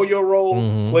if you know your role,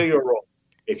 play your role.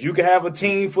 If you can have a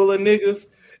team full of niggas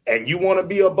and you want to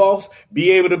be a boss,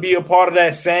 be able to be a part of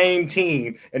that same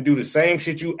team and do the same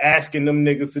shit you asking them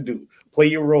niggas to do. Play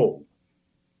your role.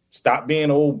 Stop being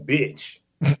an old bitch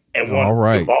and want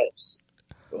to be a boss.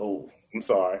 Oh, I'm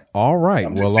sorry. All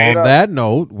right. Well, on that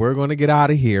note, we're going to get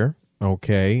out of here.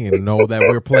 Okay, and know that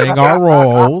we're playing our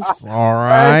roles. All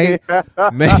right.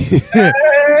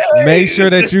 Make sure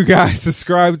that you guys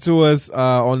subscribe to us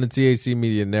on the THC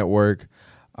Media Network.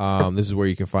 This is where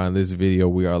you can find this video.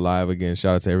 We are live again.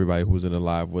 Shout out to everybody who's in the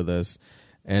live with us.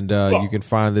 And you can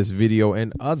find this video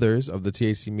and others of the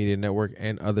THC Media Network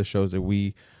and other shows that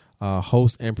we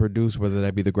host and produce, whether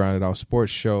that be the Grinded Out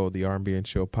Sports Show, the R&B and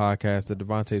Chill podcast, the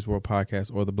Devontae's World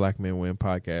podcast, or the Black Men Win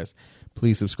podcast.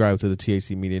 Please subscribe to the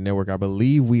THC Media Network. I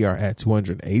believe we are at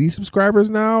 280 subscribers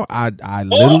now. I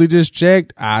literally just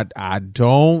checked. I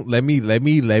don't. Let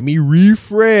me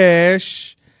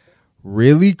refresh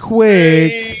really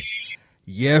quick.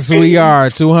 Yes, we are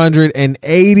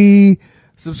 280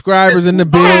 subscribers in the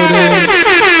building.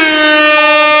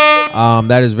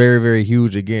 That is very, very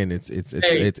huge. Again, it's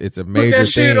a major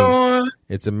thing.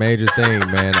 It's a major thing,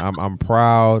 man. I'm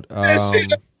proud.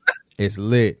 It's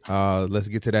lit. Let's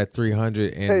get to that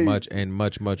 300 and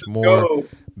much more.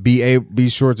 Be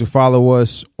sure to follow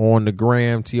us on the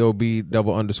gram,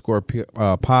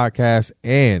 TOB_podcast,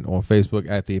 and on Facebook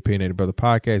at the Opinionated Brother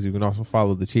Podcast. You can also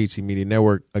follow the THC Media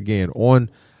Network again on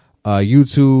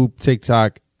YouTube,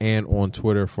 TikTok, and on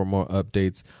Twitter for more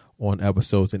updates on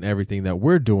episodes and everything that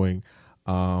we're doing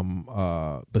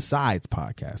besides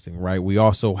podcasting, right? We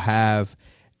also have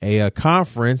a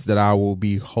conference that I will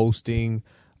be hosting.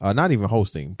 Not even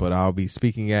hosting, but I'll be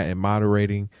speaking at and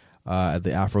moderating at the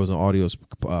Afros and Audios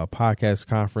podcast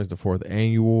conference, the 4th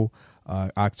annual,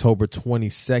 October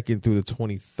 22nd through the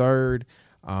 23rd.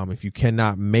 If you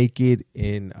cannot make it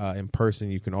in person,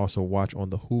 you can also watch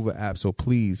on the Hoover app. So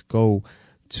please go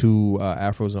to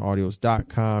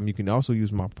afrosandaudios.com. You can also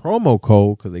use my promo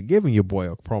code because they're giving your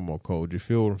boy a promo code. You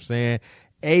feel what I'm saying?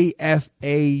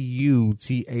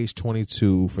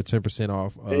 AFAUTH22 for 10%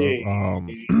 off of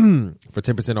for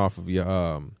 10% off of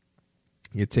your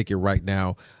ticket right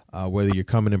now, whether you're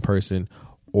coming in person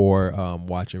or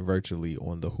watching virtually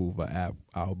on the Hoover app.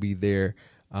 I'll be there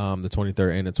the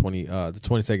 23rd and the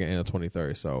 22nd and the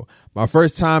 23rd. So my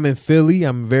first time in Philly.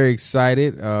 I'm very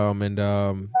excited.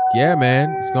 Yeah,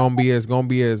 man, it's gonna be a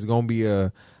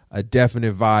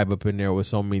definite vibe up in there with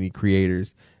so many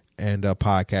creators and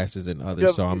podcasters and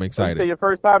others. So I'm excited. Your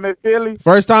first time in Philly?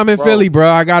 First time in Philly, bro.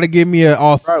 I got to give me an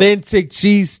authentic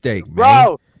cheesesteak, man.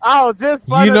 Bro, I was just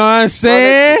funny. You know what I'm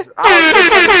saying?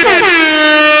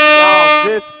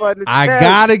 I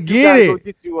got to get it. Go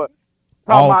get you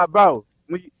about, bro.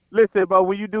 Listen, bro,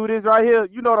 when you do this right here,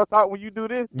 you know what I'm talking when you do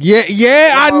this?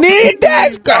 Yeah, I need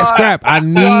that. Scrap, I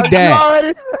need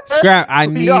that. Scrap, I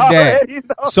need that.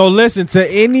 So listen, to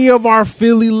any of our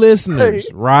Philly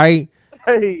listeners, right?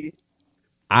 Hey,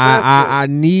 I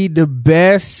need the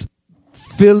best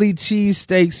Philly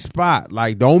cheesesteak spot.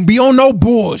 Like, don't be on no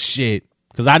bullshit,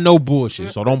 because I know bullshit,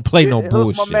 so don't play no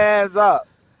bullshit. My man's up.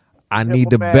 I need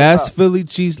the best Philly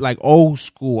cheese, like old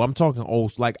school. I'm talking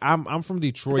old. Like I'm from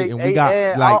Detroit, and we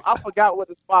got like I forgot what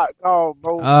the spot called,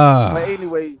 bro. But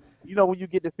anyway, you know when you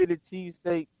get the Philly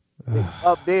cheesesteak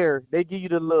up there, they give you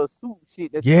the little soup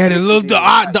shit. The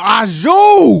au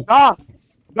jus.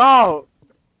 No.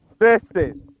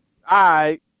 Listen, all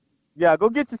right, yeah, go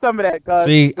get you some of that. Cause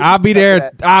see, I'll be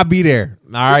there. All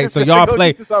right, so y'all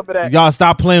play. Y'all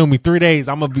stop playing with me. 3 days.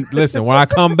 I'm gonna be. Listen, when I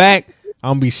come back,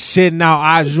 I'm gonna be shitting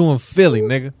out au jus in Philly,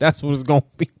 nigga. That's what it's gonna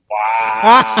be.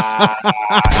 Wow.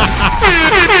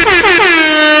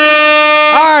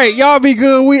 All right, y'all be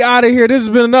good. We out of here. This has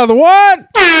been another one.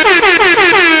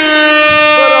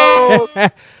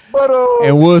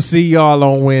 And we'll see y'all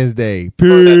on Wednesday.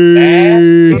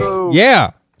 Peace.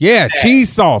 Yeah,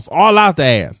 cheese sauce all out the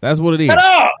ass. That's what it is.